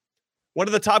apparently one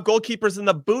of the top goalkeepers in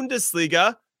the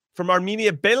Bundesliga from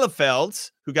Arminia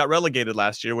Bielefeld, who got relegated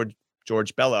last year with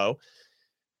George Bello,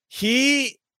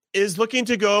 he is looking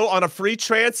to go on a free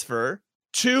transfer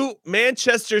to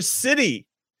Manchester City,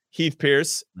 Heath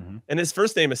Pierce, and his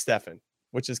first name is Steffen,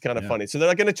 which is kind of funny. So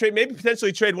they're going to trade, maybe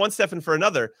potentially trade one Steffen for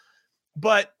another,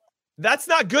 but that's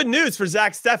not good news for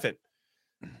Zach Steffen.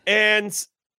 And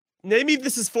maybe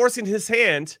this is forcing his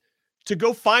hand to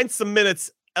go find some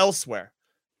minutes elsewhere.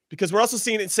 Because we're also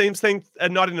seeing the same thing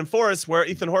at Nottingham Forest where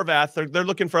Ethan Horvath, they're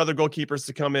looking for other goalkeepers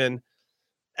to come in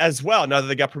as well now that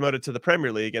they got promoted to the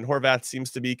Premier League. And Horvath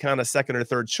seems to be kind of second or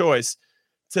third choice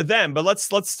to them. But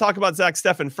let's talk about Zach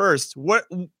Steffen first. What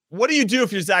do you do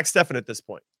if you're Zach Steffen at this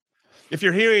point? If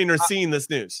you're hearing or seeing this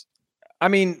news? I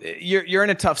mean, you're in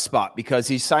a tough spot because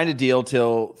he signed a deal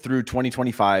through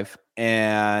 2025.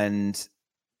 And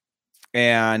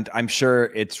and I'm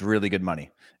sure it's really good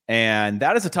money. And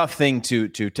that is a tough thing to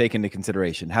take into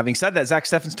consideration. Having said that, Zach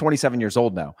Steffen's 27 years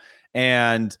old now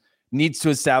and needs to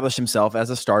establish himself as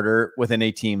a starter within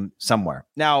a team somewhere.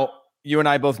 Now, you and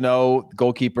I both know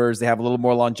goalkeepers, they have a little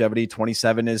more longevity.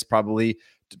 27 is probably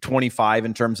 25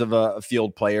 in terms of a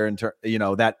field player. And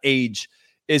that age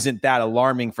isn't that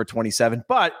alarming for 27,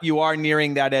 but you are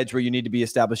nearing that edge where you need to be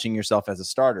establishing yourself as a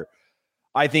starter.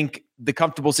 I think the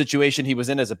comfortable situation he was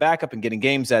in as a backup and getting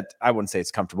games that I wouldn't say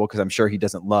it's comfortable because I'm sure he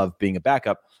doesn't love being a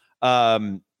backup,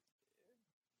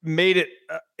 made it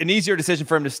an easier decision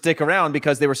for him to stick around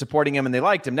because they were supporting him and they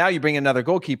liked him. Now you bring another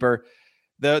goalkeeper,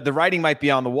 the writing might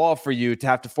be on the wall for you to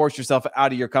have to force yourself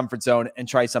out of your comfort zone and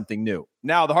try something new.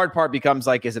 Now the hard part becomes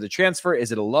like, is it a transfer?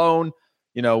 Is it a loan?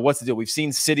 What's the deal? We've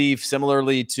seen City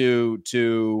similarly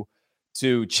to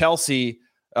Chelsea,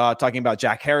 talking about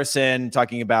Jack Harrison,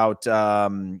 talking about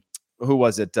who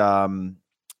was it?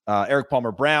 Eric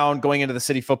Palmer Brown going into the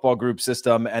City Football Group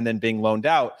system and then being loaned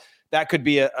out. That could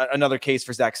be another case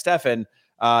for Zach Steffen.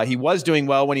 He was doing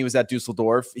well when he was at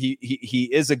Dusseldorf. He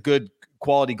is a good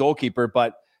quality goalkeeper,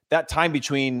 but that time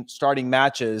between starting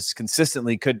matches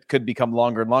consistently could become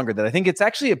longer and longer. That I think it's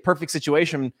actually a perfect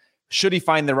situation should he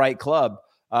find the right club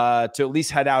to at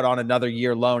least head out on another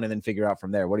year loan and then figure out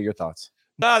from there. What are your thoughts?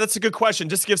 No, that's a good question.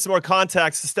 Just to give some more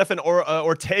context, Stefan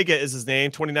Ortega is his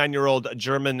name, 29-year-old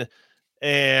German,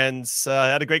 and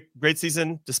had a great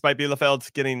season despite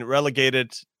Bielefeld getting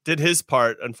relegated. Did his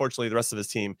part. Unfortunately, the rest of his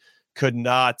team could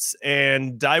not.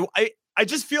 And I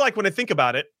just feel like when I think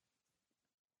about it,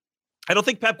 I don't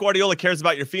think Pep Guardiola cares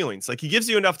about your feelings. Like, he gives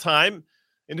you enough time,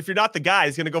 and if you're not the guy,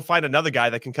 he's going to go find another guy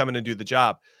that can come in and do the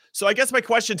job. So I guess my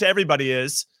question to everybody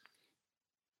is,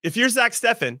 if you're Zach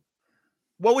Steffen,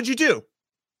 what would you do?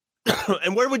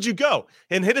 And where would you go?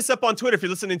 And hit us up on Twitter if you're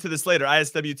listening to this later,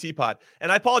 ISWT Pod.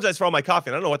 And I apologize for all my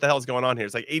coughing. I don't know what the hell is going on here.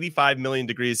 It's like 85 million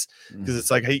degrees because it's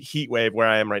like a heat wave where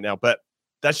I am right now. But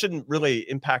that shouldn't really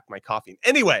impact my coughing.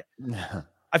 Anyway,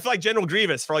 I feel like General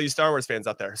Grievous for all you Star Wars fans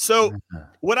out there. So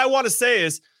what I want to say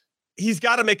is he's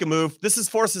got to make a move. This is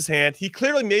force his hand. He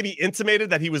clearly maybe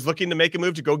intimated that he was looking to make a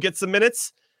move to go get some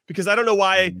minutes, because I don't know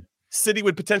why City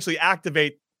would potentially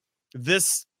activate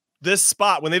this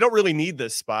spot when they don't really need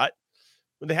this spot,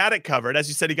 when they had it covered. As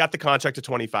you said, he got the contract to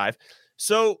 25.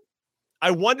 So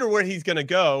I wonder where he's going to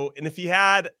go. And if he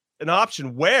had an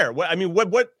option, where?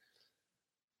 What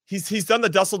he's done the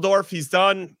Dusseldorf. He's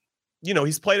done,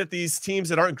 he's played at these teams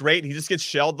that aren't great. He just gets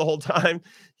shelled the whole time.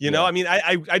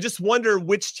 I just wonder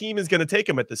which team is going to take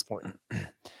him at this point.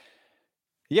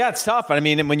 Yeah, it's tough. I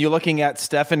mean, when you're looking at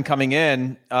Steffen coming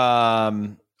in,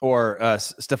 or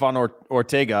Stefan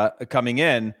Ortega coming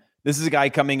in, this is a guy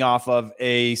coming off of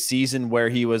a season where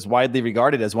he was widely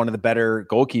regarded as one of the better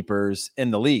goalkeepers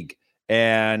in the league,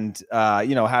 and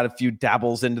had a few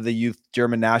dabbles into the youth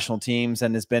German national teams,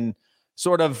 and has been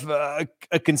sort of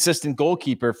a consistent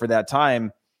goalkeeper for that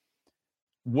time.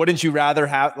 Wouldn't you rather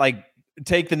have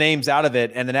take the names out of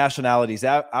it and the nationalities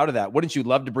out of that? Wouldn't you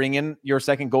love to bring in your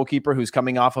second goalkeeper who's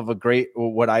coming off of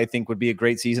what I think would be a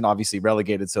great season, obviously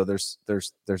relegated, so there's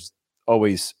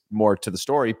always more to the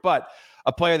story, but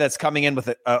a player that's coming in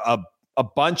with a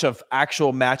bunch of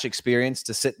actual match experience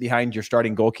to sit behind your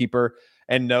starting goalkeeper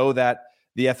and know that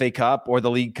the FA Cup or the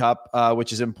League Cup,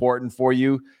 which is important for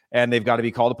you, and they've got to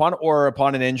be called upon, or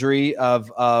upon an injury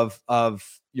of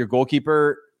your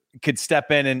goalkeeper, could step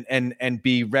in and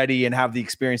be ready and have the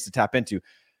experience to tap into.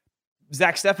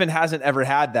 Zach Steffen hasn't ever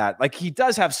had that. Like, he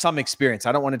does have some experience.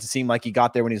 I don't want it to seem like he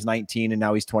got there when he was 19 and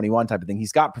now he's 21 type of thing.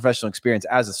 He's got professional experience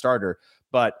as a starter,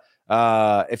 but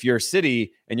if you're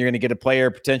City and you're going to get a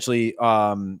player potentially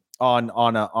on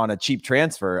a cheap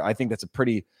transfer, I think that's a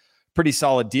pretty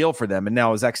solid deal for them. And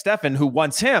now Zach Steffen, who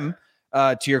wants him,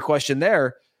 to your question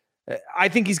there, I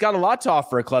think he's got a lot to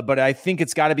offer a club, but I think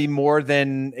it's got to be more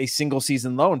than a single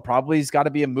season loan. Probably it's got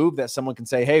to be a move that someone can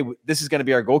say, hey, this is going to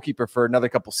be our goalkeeper for another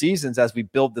couple seasons as we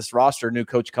build this roster. A new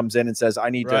coach comes in and says,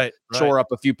 I need to shore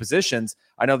up a few positions.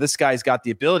 I know this guy's got the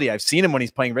ability. I've seen him when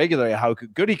he's playing regularly, how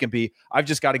good he can be. I've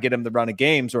just got to get him the run of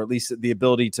games, or at least the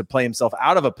ability to play himself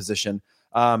out of a position.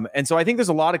 And so I think there's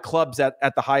a lot of clubs at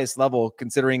the highest level,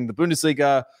 considering the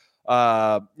Bundesliga,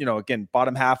 again,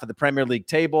 bottom half of the Premier League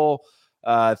table,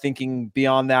 thinking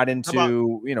beyond that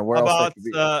into, where else?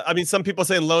 Some people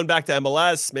say loan back to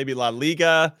MLS, maybe La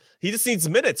Liga. He just needs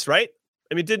minutes, right?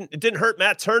 I mean, it didn't hurt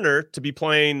Matt Turner to be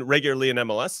playing regularly in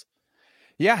MLS.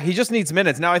 Yeah, he just needs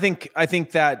minutes. Now, I think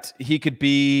that he could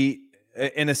be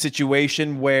in a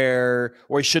situation where,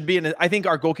 or he should be in. I think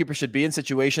our goalkeeper should be in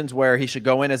situations where he should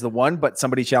go in as the one, but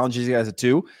somebody challenges you as a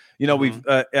two.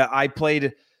 I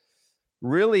played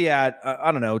really at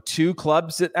two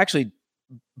clubs that actually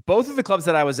both of the clubs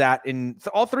that I was at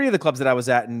all three of the clubs that I was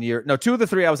at in Europe, no, two of the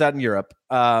three I was at in Europe,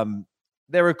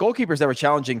 there were goalkeepers that were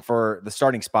challenging for the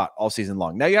starting spot all season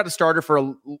long. Now you had a starter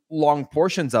for long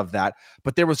portions of that,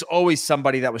 but there was always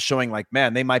somebody that was showing like,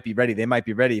 man, they might be ready. They might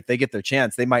be ready. If they get their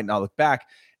chance, they might not look back.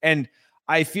 And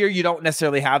I fear you don't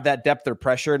necessarily have that depth or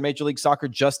pressure in Major League Soccer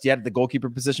just yet at the goalkeeper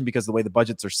position, because the way the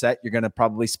budgets are set, you're going to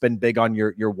probably spend big on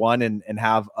your one and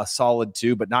have a solid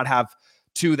two, but not have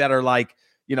two that are like,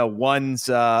 one's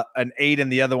an 8 and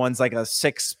the other one's like a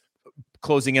 6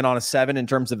 closing in on a 7 in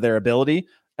terms of their ability.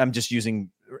 I'm just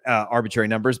using arbitrary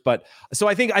numbers, but so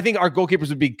I think our goalkeepers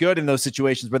would be good in those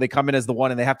situations where they come in as the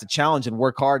one and they have to challenge and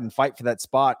work hard and fight for that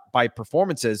spot by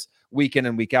performances week in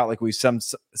and week out, like we've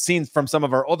seen from some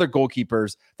of our other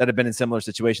goalkeepers that have been in similar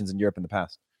situations in Europe in the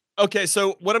past. Okay,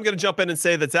 so what I'm going to jump in and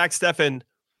say that Zach Steffen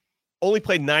only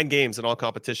played 9 games in all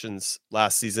competitions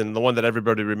last season. The one that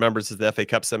everybody remembers is the FA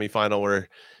Cup semifinal where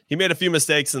he made a few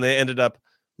mistakes and they ended up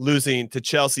losing to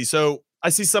Chelsea. So I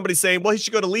see somebody saying, well, he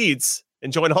should go to Leeds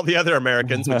and join all the other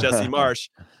Americans with Jesse Marsh.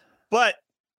 But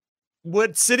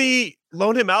would City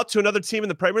loan him out to another team in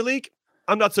the Premier League?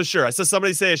 I'm not so sure. I saw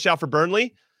somebody say a shout for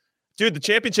Burnley. Dude, the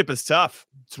Championship is tough.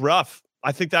 It's rough.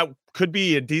 I think that could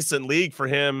be a decent league for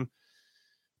him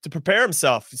to prepare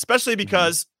himself, especially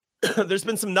because there's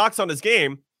been some knocks on his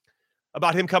game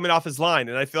about him coming off his line.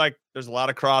 And I feel like there's a lot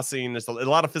of crossing. There's a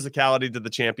lot of physicality to the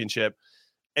Championship.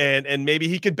 And maybe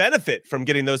he could benefit from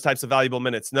getting those types of valuable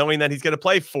minutes, knowing that he's going to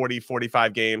play 40,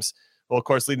 45 games. Well, of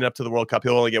course, leading up to the World Cup,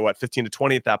 he'll only get 15 to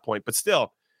 20 at that point. But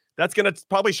still, that's going to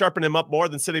probably sharpen him up more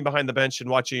than sitting behind the bench and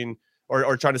watching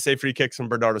or trying to save free kicks from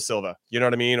Bernardo Silva. You know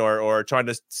what I mean? Or trying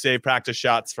to save practice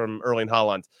shots from Erling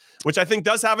Haaland, which I think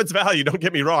does have its value. Don't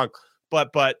get me wrong.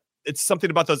 But it's something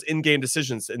about those in-game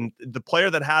decisions. And the player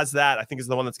that has that, I think, is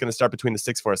the one that's going to start between the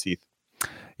sticks for us, Heath.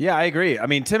 Yeah, I agree. I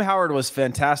mean, Tim Howard was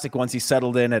fantastic once he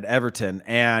settled in at Everton,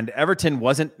 and Everton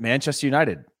wasn't Manchester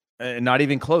United, not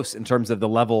even close in terms of the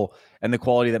level and the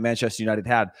quality that Manchester United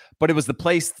had. But it was the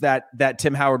place that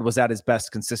Tim Howard was at his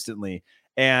best consistently.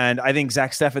 And I think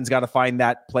Zach Steffen's got to find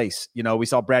that place. We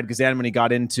saw Brad Guzan when he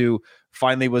got into,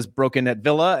 finally was broken at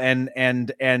Villa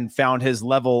and found his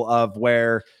level of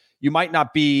where you might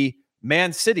not be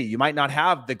Man City. You might not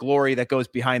have the glory that goes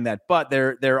behind that, but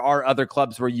there are other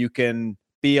clubs where you can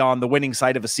be on the winning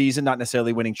side of a season, not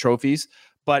necessarily winning trophies,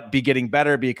 but be getting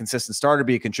better, be a consistent starter,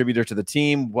 be a contributor to the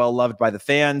team, well-loved by the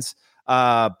fans,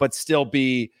 but still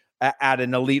be at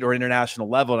an elite or international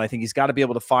level. And I think he's got to be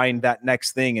able to find that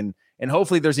next thing. And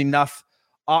hopefully there's enough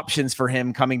options for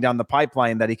him coming down the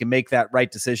pipeline that he can make that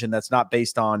right decision that's not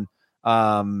based on,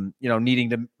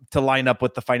 needing to line up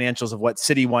with the financials of what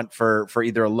City want for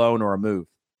either a loan or a move.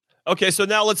 Okay, so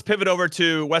now let's pivot over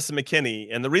to Weston McKennie.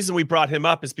 And the reason we brought him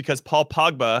up is because Paul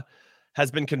Pogba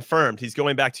has been confirmed. He's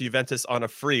going back to Juventus on a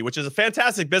free, which is a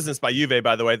fantastic business by Juve,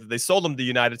 by the way, that they sold him to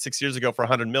United 6 years ago for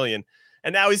 $100 million.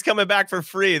 And now he's coming back for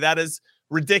free. That is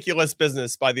ridiculous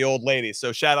business by the old lady.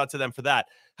 So shout out to them for that.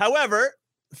 However,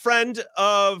 friend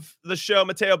of the show,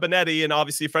 Matteo Benetti, and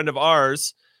obviously a friend of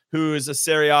ours, who is a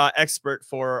Serie A expert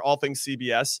for all things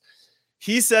CBS,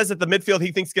 he says that the midfield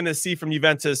he thinks going to see from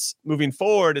Juventus moving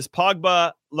forward is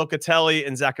Pogba, Locatelli,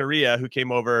 and Zakaria, who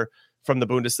came over from the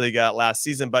Bundesliga last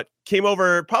season, but came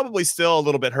over probably still a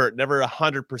little bit hurt, never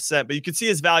 100%, but you could see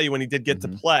his value when he did get to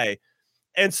play.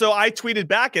 And so I tweeted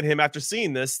back at him after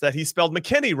seeing this that he spelled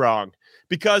McKennie wrong,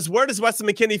 because where does Weston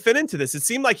McKennie fit into this? It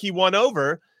seemed like he won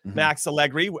over Max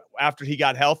Allegri after he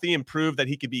got healthy and proved that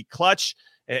he could be clutch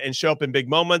and show up in big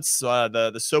moments.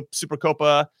 The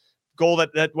Supercopa goal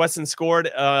that Weston scored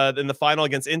in the final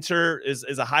against Inter is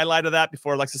a highlight of that,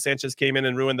 before Alexis Sanchez came in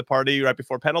and ruined the party right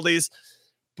before penalties.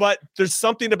 But there's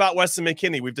something about Weston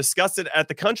McKennie. We've discussed it at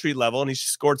the country level, and he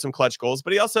scored some clutch goals,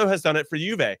 but he also has done it for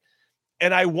Juve.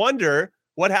 And I wonder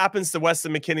what happens to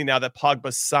Weston McKennie now that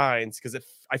Pogba signs, because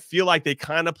I feel like they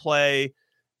kind of play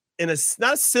in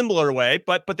not a similar way,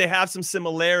 but they have some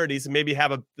similarities and maybe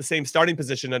have the same starting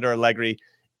position under Allegri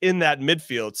in that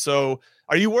midfield. So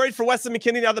are you worried for Weston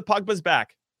McKennie now that Pogba's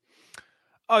back?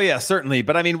 Oh, yeah, certainly.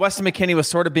 But I mean, Weston McKennie was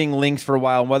sort of being linked for a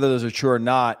while, and whether those are true or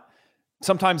not,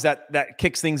 sometimes that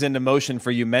kicks things into motion for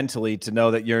you mentally to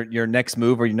know that your next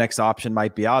move or your next option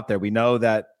might be out there. We know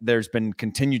that there's been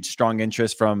continued strong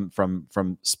interest from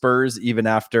Spurs, even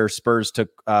after Spurs took,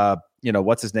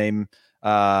 what's his name?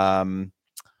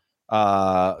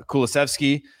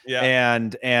 Kulusevski,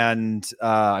 and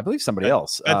I believe somebody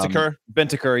else,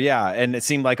 Bentancur, yeah. And it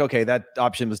seemed like, okay, that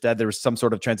option was dead. There was some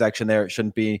sort of transaction there. It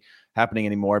shouldn't be happening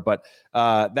anymore, but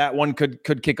that one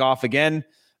could kick off again.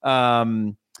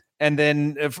 And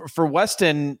then for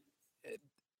Weston,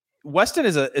 Weston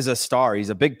is a star. He's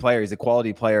a big player. He's a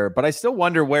quality player, but I still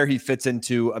wonder where he fits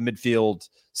into a midfield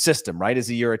system, right? Is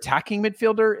he your attacking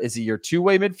midfielder? Is he your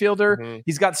two-way midfielder? Mm-hmm.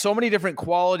 He's got so many different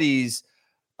qualities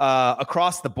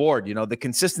across the board. You know, the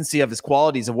consistency of his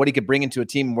qualities of what he could bring into a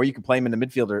team and where you can play him in the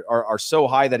midfielder are so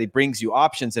high that he brings you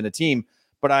options in a team.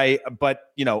 But I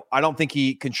don't think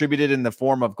he contributed in the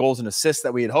form of goals and assists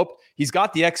that we had hoped. He's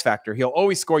got the X factor. He'll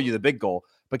always score you the big goal.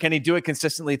 But can he do it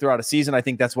consistently throughout a season? I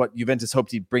think that's what Juventus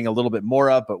hoped he'd bring a little bit more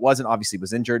of, but wasn't. Obviously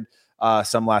was injured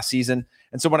some last season.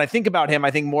 And so when I think about him,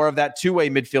 I think more of that two-way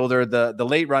midfielder, the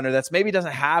late runner that's maybe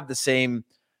doesn't have the same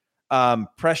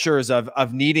pressures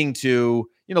of needing to,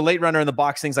 late runner in the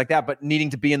box, things like that, but needing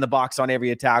to be in the box on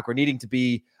every attack or needing to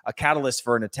be a catalyst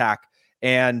for an attack.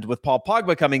 And with Paul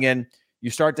Pogba coming in, you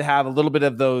start to have a little bit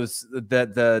of those,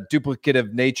 the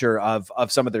duplicative nature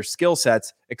of some of their skill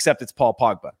sets, except it's Paul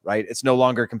Pogba, right? It's no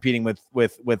longer competing with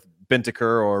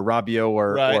Bentancur or Rabiot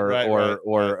or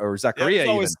Zakaria.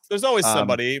 Yeah, there's always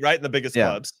somebody, right, in the biggest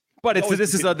clubs. But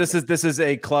this is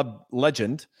a club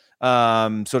legend,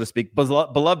 so to speak,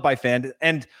 beloved by fans.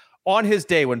 And on his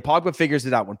day, when Pogba figures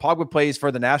it out, when Pogba plays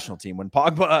for the national team, when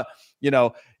Pogba,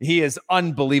 he is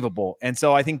unbelievable. And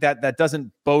so I think that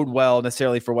doesn't bode well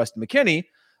necessarily for Weston McKennie.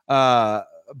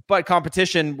 But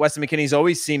competition, Weston McKennie's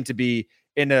always seemed to be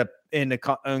in a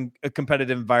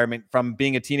competitive environment, from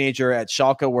being a teenager at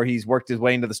Schalke, where he's worked his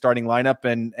way into the starting lineup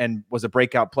and was a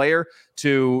breakout player,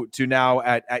 to now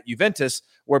at Juventus,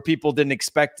 where people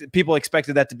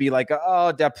expected that to be like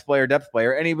a depth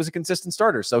player, and he was a consistent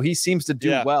starter. So he seems to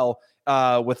do well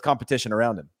with competition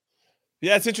around him.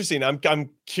 Yeah, it's interesting. I'm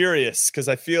curious because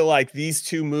I feel like these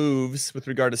two moves with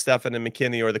regard to Stefan and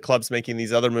McKennie, or the clubs making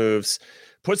these other moves,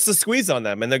 puts the squeeze on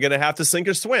them, and they're going to have to sink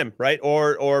or swim, right?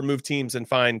 Or move teams and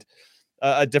find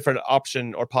a different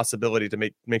option or possibility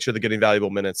to make sure they're getting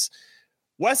valuable minutes.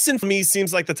 Weston, for me,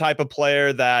 seems like the type of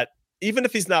player that even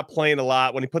if he's not playing a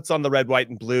lot, when he puts on the red, white,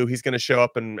 and blue, he's going to show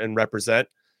up and represent.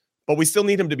 But we still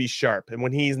need him to be sharp. And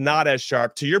when he's not as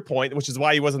sharp, to your point, which is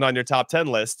why he wasn't on your top 10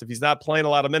 list, if he's not playing a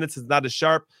lot of minutes, he's not as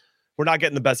sharp, we're not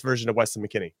getting the best version of Weston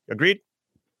McKennie. Agreed?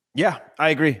 Yeah, I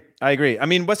agree. I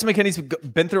mean, Weston McKennie's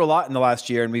been through a lot in the last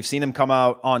year, and we've seen him come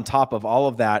out on top of all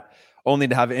of that, only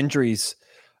to have injuries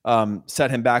set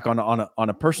him back on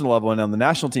a personal level and on the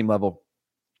national team level.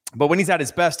 But when he's at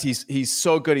his best, he's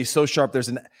so good. He's so sharp. There's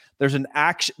an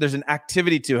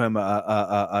activity to him,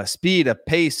 a speed, a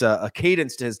pace, a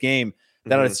cadence to his game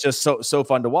that it's just so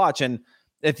fun to watch. And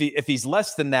if he's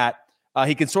less than that,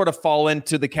 he can sort of fall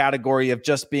into the category of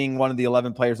just being one of the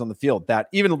 11 players on the field. That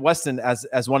even Weston,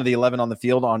 as one of the 11 on the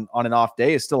field on an off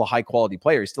day, is still a high quality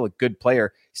player. He's still a good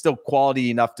player. He's still quality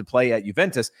enough to play at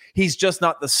Juventus. He's just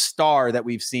not the star that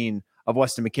we've seen of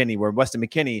Weston McKennie, where Weston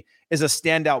McKennie is a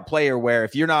standout player, where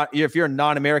if you're a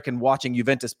non-American watching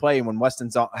Juventus play, and when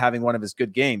Weston's having one of his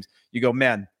good games, you go,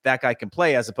 man, that guy can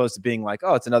play, as opposed to being like,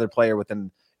 oh, it's another player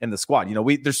in the squad.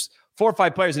 There's 4 or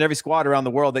 5 players in every squad around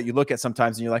the world that you look at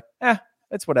sometimes and you're like,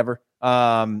 it's whatever.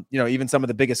 Even some of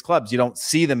the biggest clubs, you don't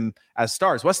see them as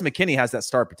stars. Weston McKennie has that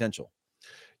star potential.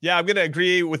 Yeah, I'm going to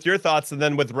agree with your thoughts. And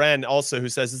then with Ren also, who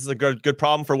says this is a good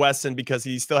problem for Weston because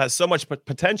he still has so much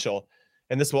potential,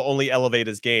 and this will only elevate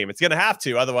his game. It's going to have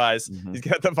to, otherwise he's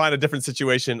going to find a different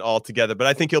situation altogether. But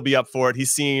I think he'll be up for it. He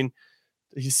seemed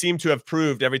to have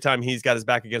proved every time he's got his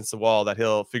back against the wall that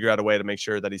he'll figure out a way to make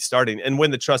sure that he's starting and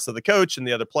win the trust of the coach and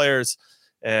the other players.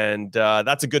 And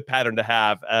that's a good pattern to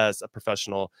have as a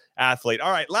professional athlete.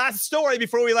 All right, last story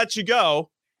before we let you go.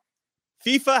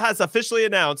 FIFA has officially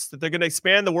announced that they're going to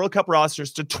expand the World Cup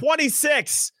rosters to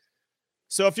 26.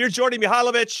 So if you're Jordy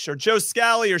Mihailovic or Joe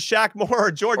Scally or Shaq Moore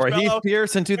or George Bello, Heath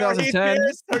Pierce in 2010,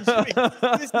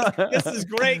 this is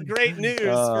great news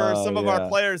for some of our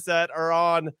players that are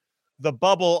on the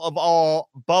bubble of all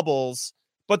bubbles.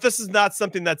 But this is not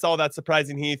something that's all that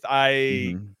surprising, Heath.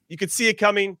 You could see it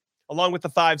coming along with the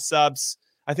 5 subs.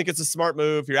 I think it's a smart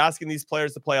move. You're asking these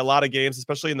players to play a lot of games,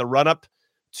 especially in the run-up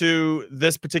to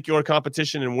this particular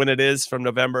competition and when it is from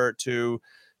November to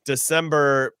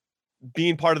December.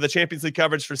 Being part of the Champions League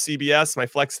coverage for CBS, my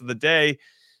flex of the day,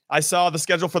 I saw the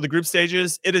schedule for the group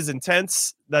stages. It is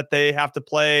intense that they have to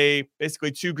play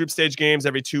basically 2 group stage games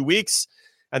every 2 weeks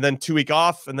and then 2 week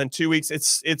off and then 2 weeks.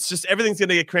 It's just everything's going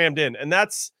to get crammed in. And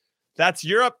that's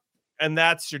Europe and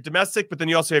that's your domestic, but then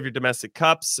you also have your domestic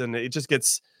cups and it just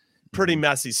gets pretty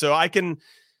messy. So I can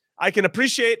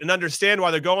appreciate and understand why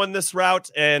they're going this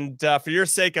route. And for your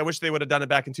sake, I wish they would have done it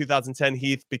back in 2010,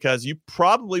 Heath, because you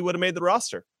probably would have made the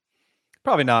roster.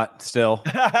 Probably not still.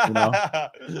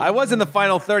 I was in the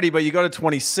final 30, but you go to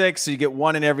 26, so you get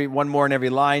one more in every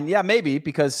line. Yeah, maybe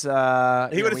because he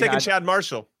would have taken Chad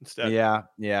Marshall instead.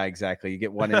 Yeah, exactly. You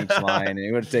get one in each line, and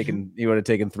he would have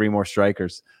taken 3 more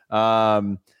strikers.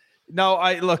 No,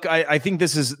 I think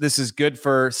this is good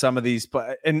for some of these,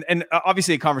 but and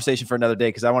obviously a conversation for another day,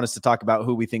 because I want us to talk about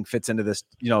who we think fits into this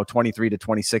 23 to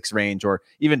 26 range, or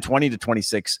even 20 to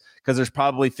 26, because there's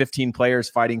probably 15 players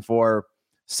fighting for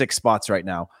 6 spots right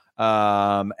now,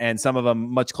 and some of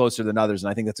them much closer than others. And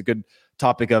I think that's a good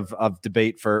topic of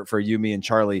debate for you, me, and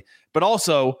Charlie. But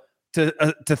also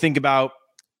to think about,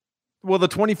 will the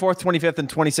 24th, 25th, and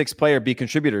 26th player be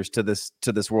contributors to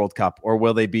this World Cup, or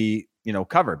will they be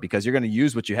covered? Because you're going to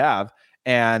use what you have,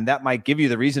 and that might give you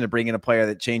the reason to bring in a player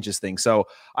that changes things. So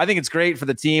I think it's great for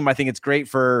the team. I think it's great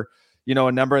for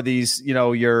a number of these,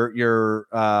 your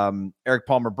Eric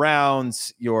Palmer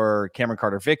Browns, your Cameron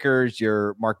Carter Vickers,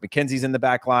 your Mark McKenzie's in the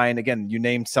back line. Again, you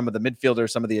named some of the midfielders,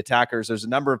 some of the attackers. There's a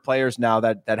number of players now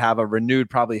that have a renewed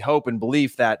probably hope and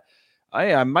belief that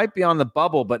I might be on the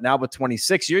bubble, but now with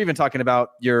 26, you're even talking about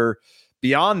your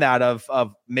beyond that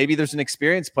of maybe there's an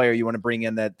experienced player you want to bring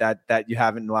in that you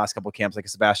haven't in the last couple of camps, like a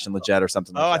Sebastian Leggett or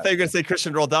something. I thought you were going to say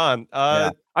Christian Roldan. Yeah.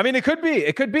 I mean, it could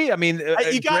be. I mean,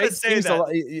 you got to say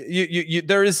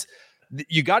that.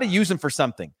 You got to use them for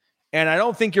something. And I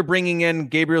don't think you're bringing in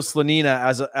Gabriel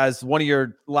Slonina as one of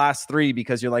your last 3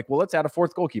 because you're like, well, let's add a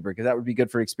 4th goalkeeper because that would be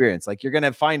good for experience. Like, you're going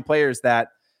to find players that,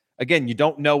 again, you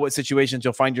don't know what situations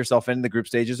you'll find yourself in the group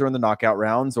stages or in the knockout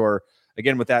rounds, or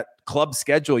again, with that club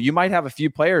schedule, you might have a few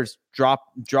players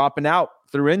dropping out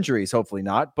through injuries, hopefully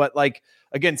not. But like,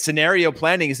 again, scenario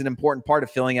planning is an important part of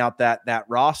filling out that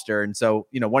roster. And so,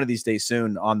 one of these days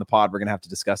soon on the pod, we're going to have to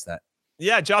discuss that.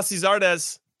 Yeah. Jossie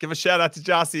Zardes. Give a shout out to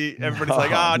Jossie. Everybody's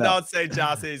don't say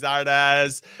Jossie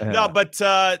Zardes. No, but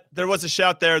there was a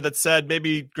shout there that said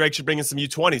maybe Greg should bring in some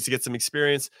U20s to get some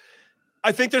experience.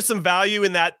 I think there's some value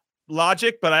in that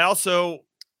logic, but I also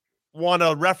want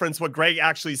to reference what Greg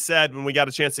actually said when we got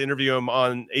a chance to interview him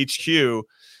on HQ,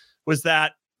 was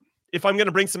that if I'm going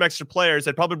to bring some extra players,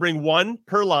 I'd probably bring 1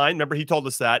 per line. Remember, he told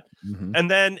us that. Mm-hmm.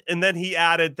 And then he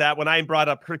added that when I brought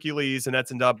up Hercules and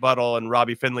Edson Buttle and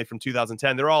Robbie Finley from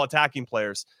 2010, they're all attacking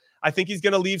players. I think he's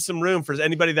going to leave some room for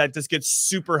anybody that just gets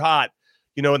super hot,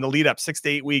 in the lead up 6 to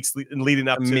 8 weeks leading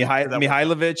up to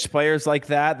Mihailovic, players like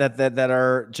that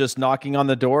are just knocking on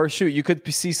the door. Shoot, you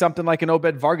could see something like an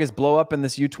Obed Vargas blow up in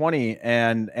this U20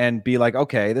 and be like,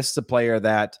 okay, this is a player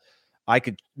that I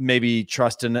could maybe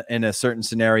trust in a certain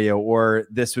scenario, or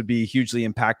this would be hugely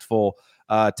impactful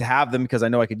to have them because I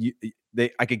know I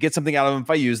could get something out of them if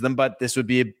I use them, but this would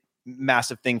be a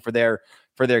massive thing for their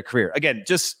career. Again,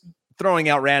 just throwing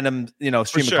out random,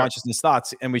 stream of consciousness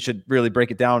thoughts, and we should really break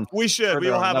it down. We should.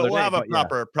 We'll have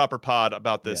a proper pod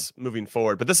about this moving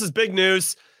forward. But this is big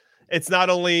news. It's not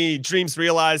only dreams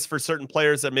realized for certain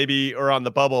players that maybe are on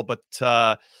the bubble, but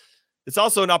it's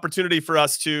also an opportunity for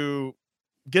us to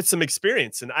get some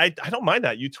experience. And I don't mind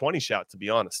that U20 shout, to be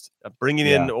honest. Bringing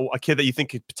in a kid that you think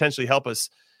could potentially help us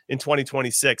in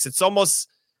 2026. It's almost,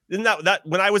 isn't that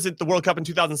when I was at the World Cup in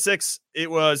 2006, it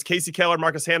was Casey Keller,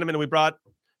 Marcus Hanneman, and we brought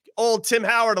old Tim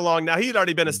Howard along. Now, he'd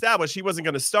already been established. He wasn't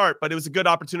going to start, but it was a good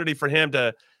opportunity for him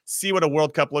to see what a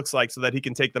World Cup looks like so that he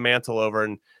can take the mantle over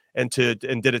and did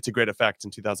it to great effect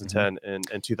in 2010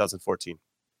 and 2014.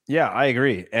 Yeah, I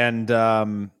agree. And,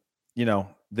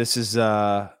 this is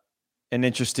an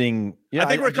interesting. I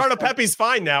think Ricardo Pepi's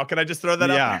fine now. Can I just throw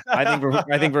that out? Yeah,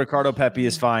 I think Ricardo Pepi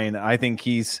is fine. I think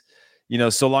he's,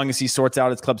 so long as he sorts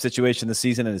out his club situation this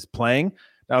season and is playing.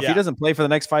 Now, if he doesn't play for the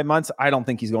next 5 months, I don't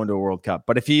think he's going to a World Cup.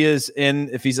 But if he's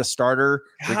a starter,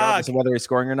 regardless of whether he's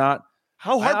scoring or not,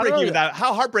 how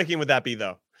heartbreaking would that be,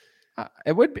 though?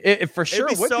 It would be, for sure.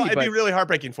 It'd be really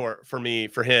heartbreaking for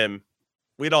him.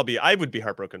 I would be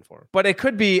heartbroken for him. But it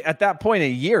could be at that point a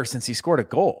year since he scored a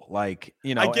goal. Like,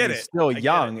 I get it. He's still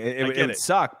young. It would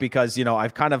suck because,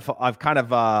 I've kind of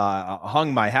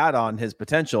hung my hat on his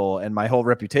potential and my whole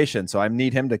reputation. So I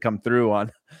need him to come through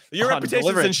on. Your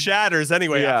reputation's in shatters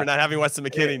anyway after not having Weston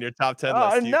McKennie in your top 10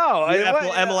 list.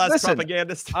 MLS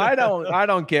propagandist. I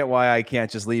don't get why I can't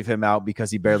just leave him out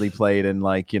because he barely played and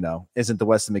isn't the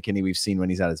Weston McKennie we've seen when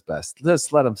he's at his best.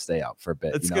 Just let him stay out for a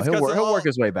bit. He'll work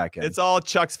his way back in. It's all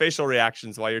Chuck's facial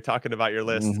reactions while you're talking about your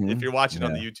list. Mm-hmm. If you're watching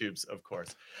on the YouTubes, of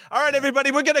course. All right,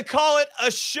 everybody, we're going to call it a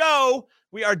show.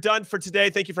 We are done for today.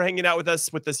 Thank you for hanging out with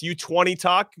us with this U20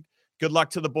 talk. Good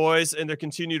luck to the boys in their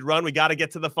continued run. We got to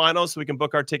get to the finals so we can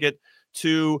book our ticket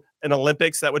to an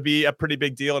Olympics. That would be a pretty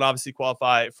big deal and obviously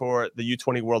qualify for the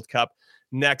U20 World Cup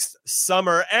next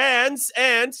summer. And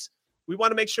we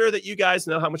want to make sure that you guys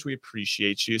know how much we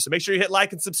appreciate you. So make sure you hit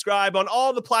like and subscribe on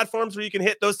all the platforms where you can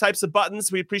hit those types of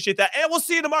buttons. We appreciate that. And we'll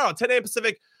see you tomorrow, 10 a.m.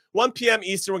 Pacific, 1 p.m.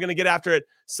 Eastern. We're going to get after it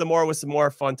some more with some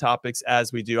more fun topics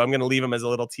as we do. I'm going to leave them as a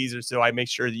little teaser so I make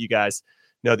sure that you guys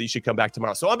know that you should come back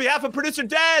tomorrow. So on behalf of producer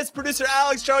Dez, producer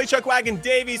Alex, Charlie Chuckwagon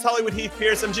Davies, Hollywood Heath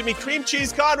Pierce, I'm Jimmy Cream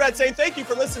Cheese Conrad saying thank you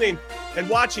for listening and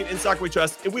watching In Soccer We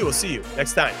Trust, and we will see you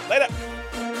next time. Later.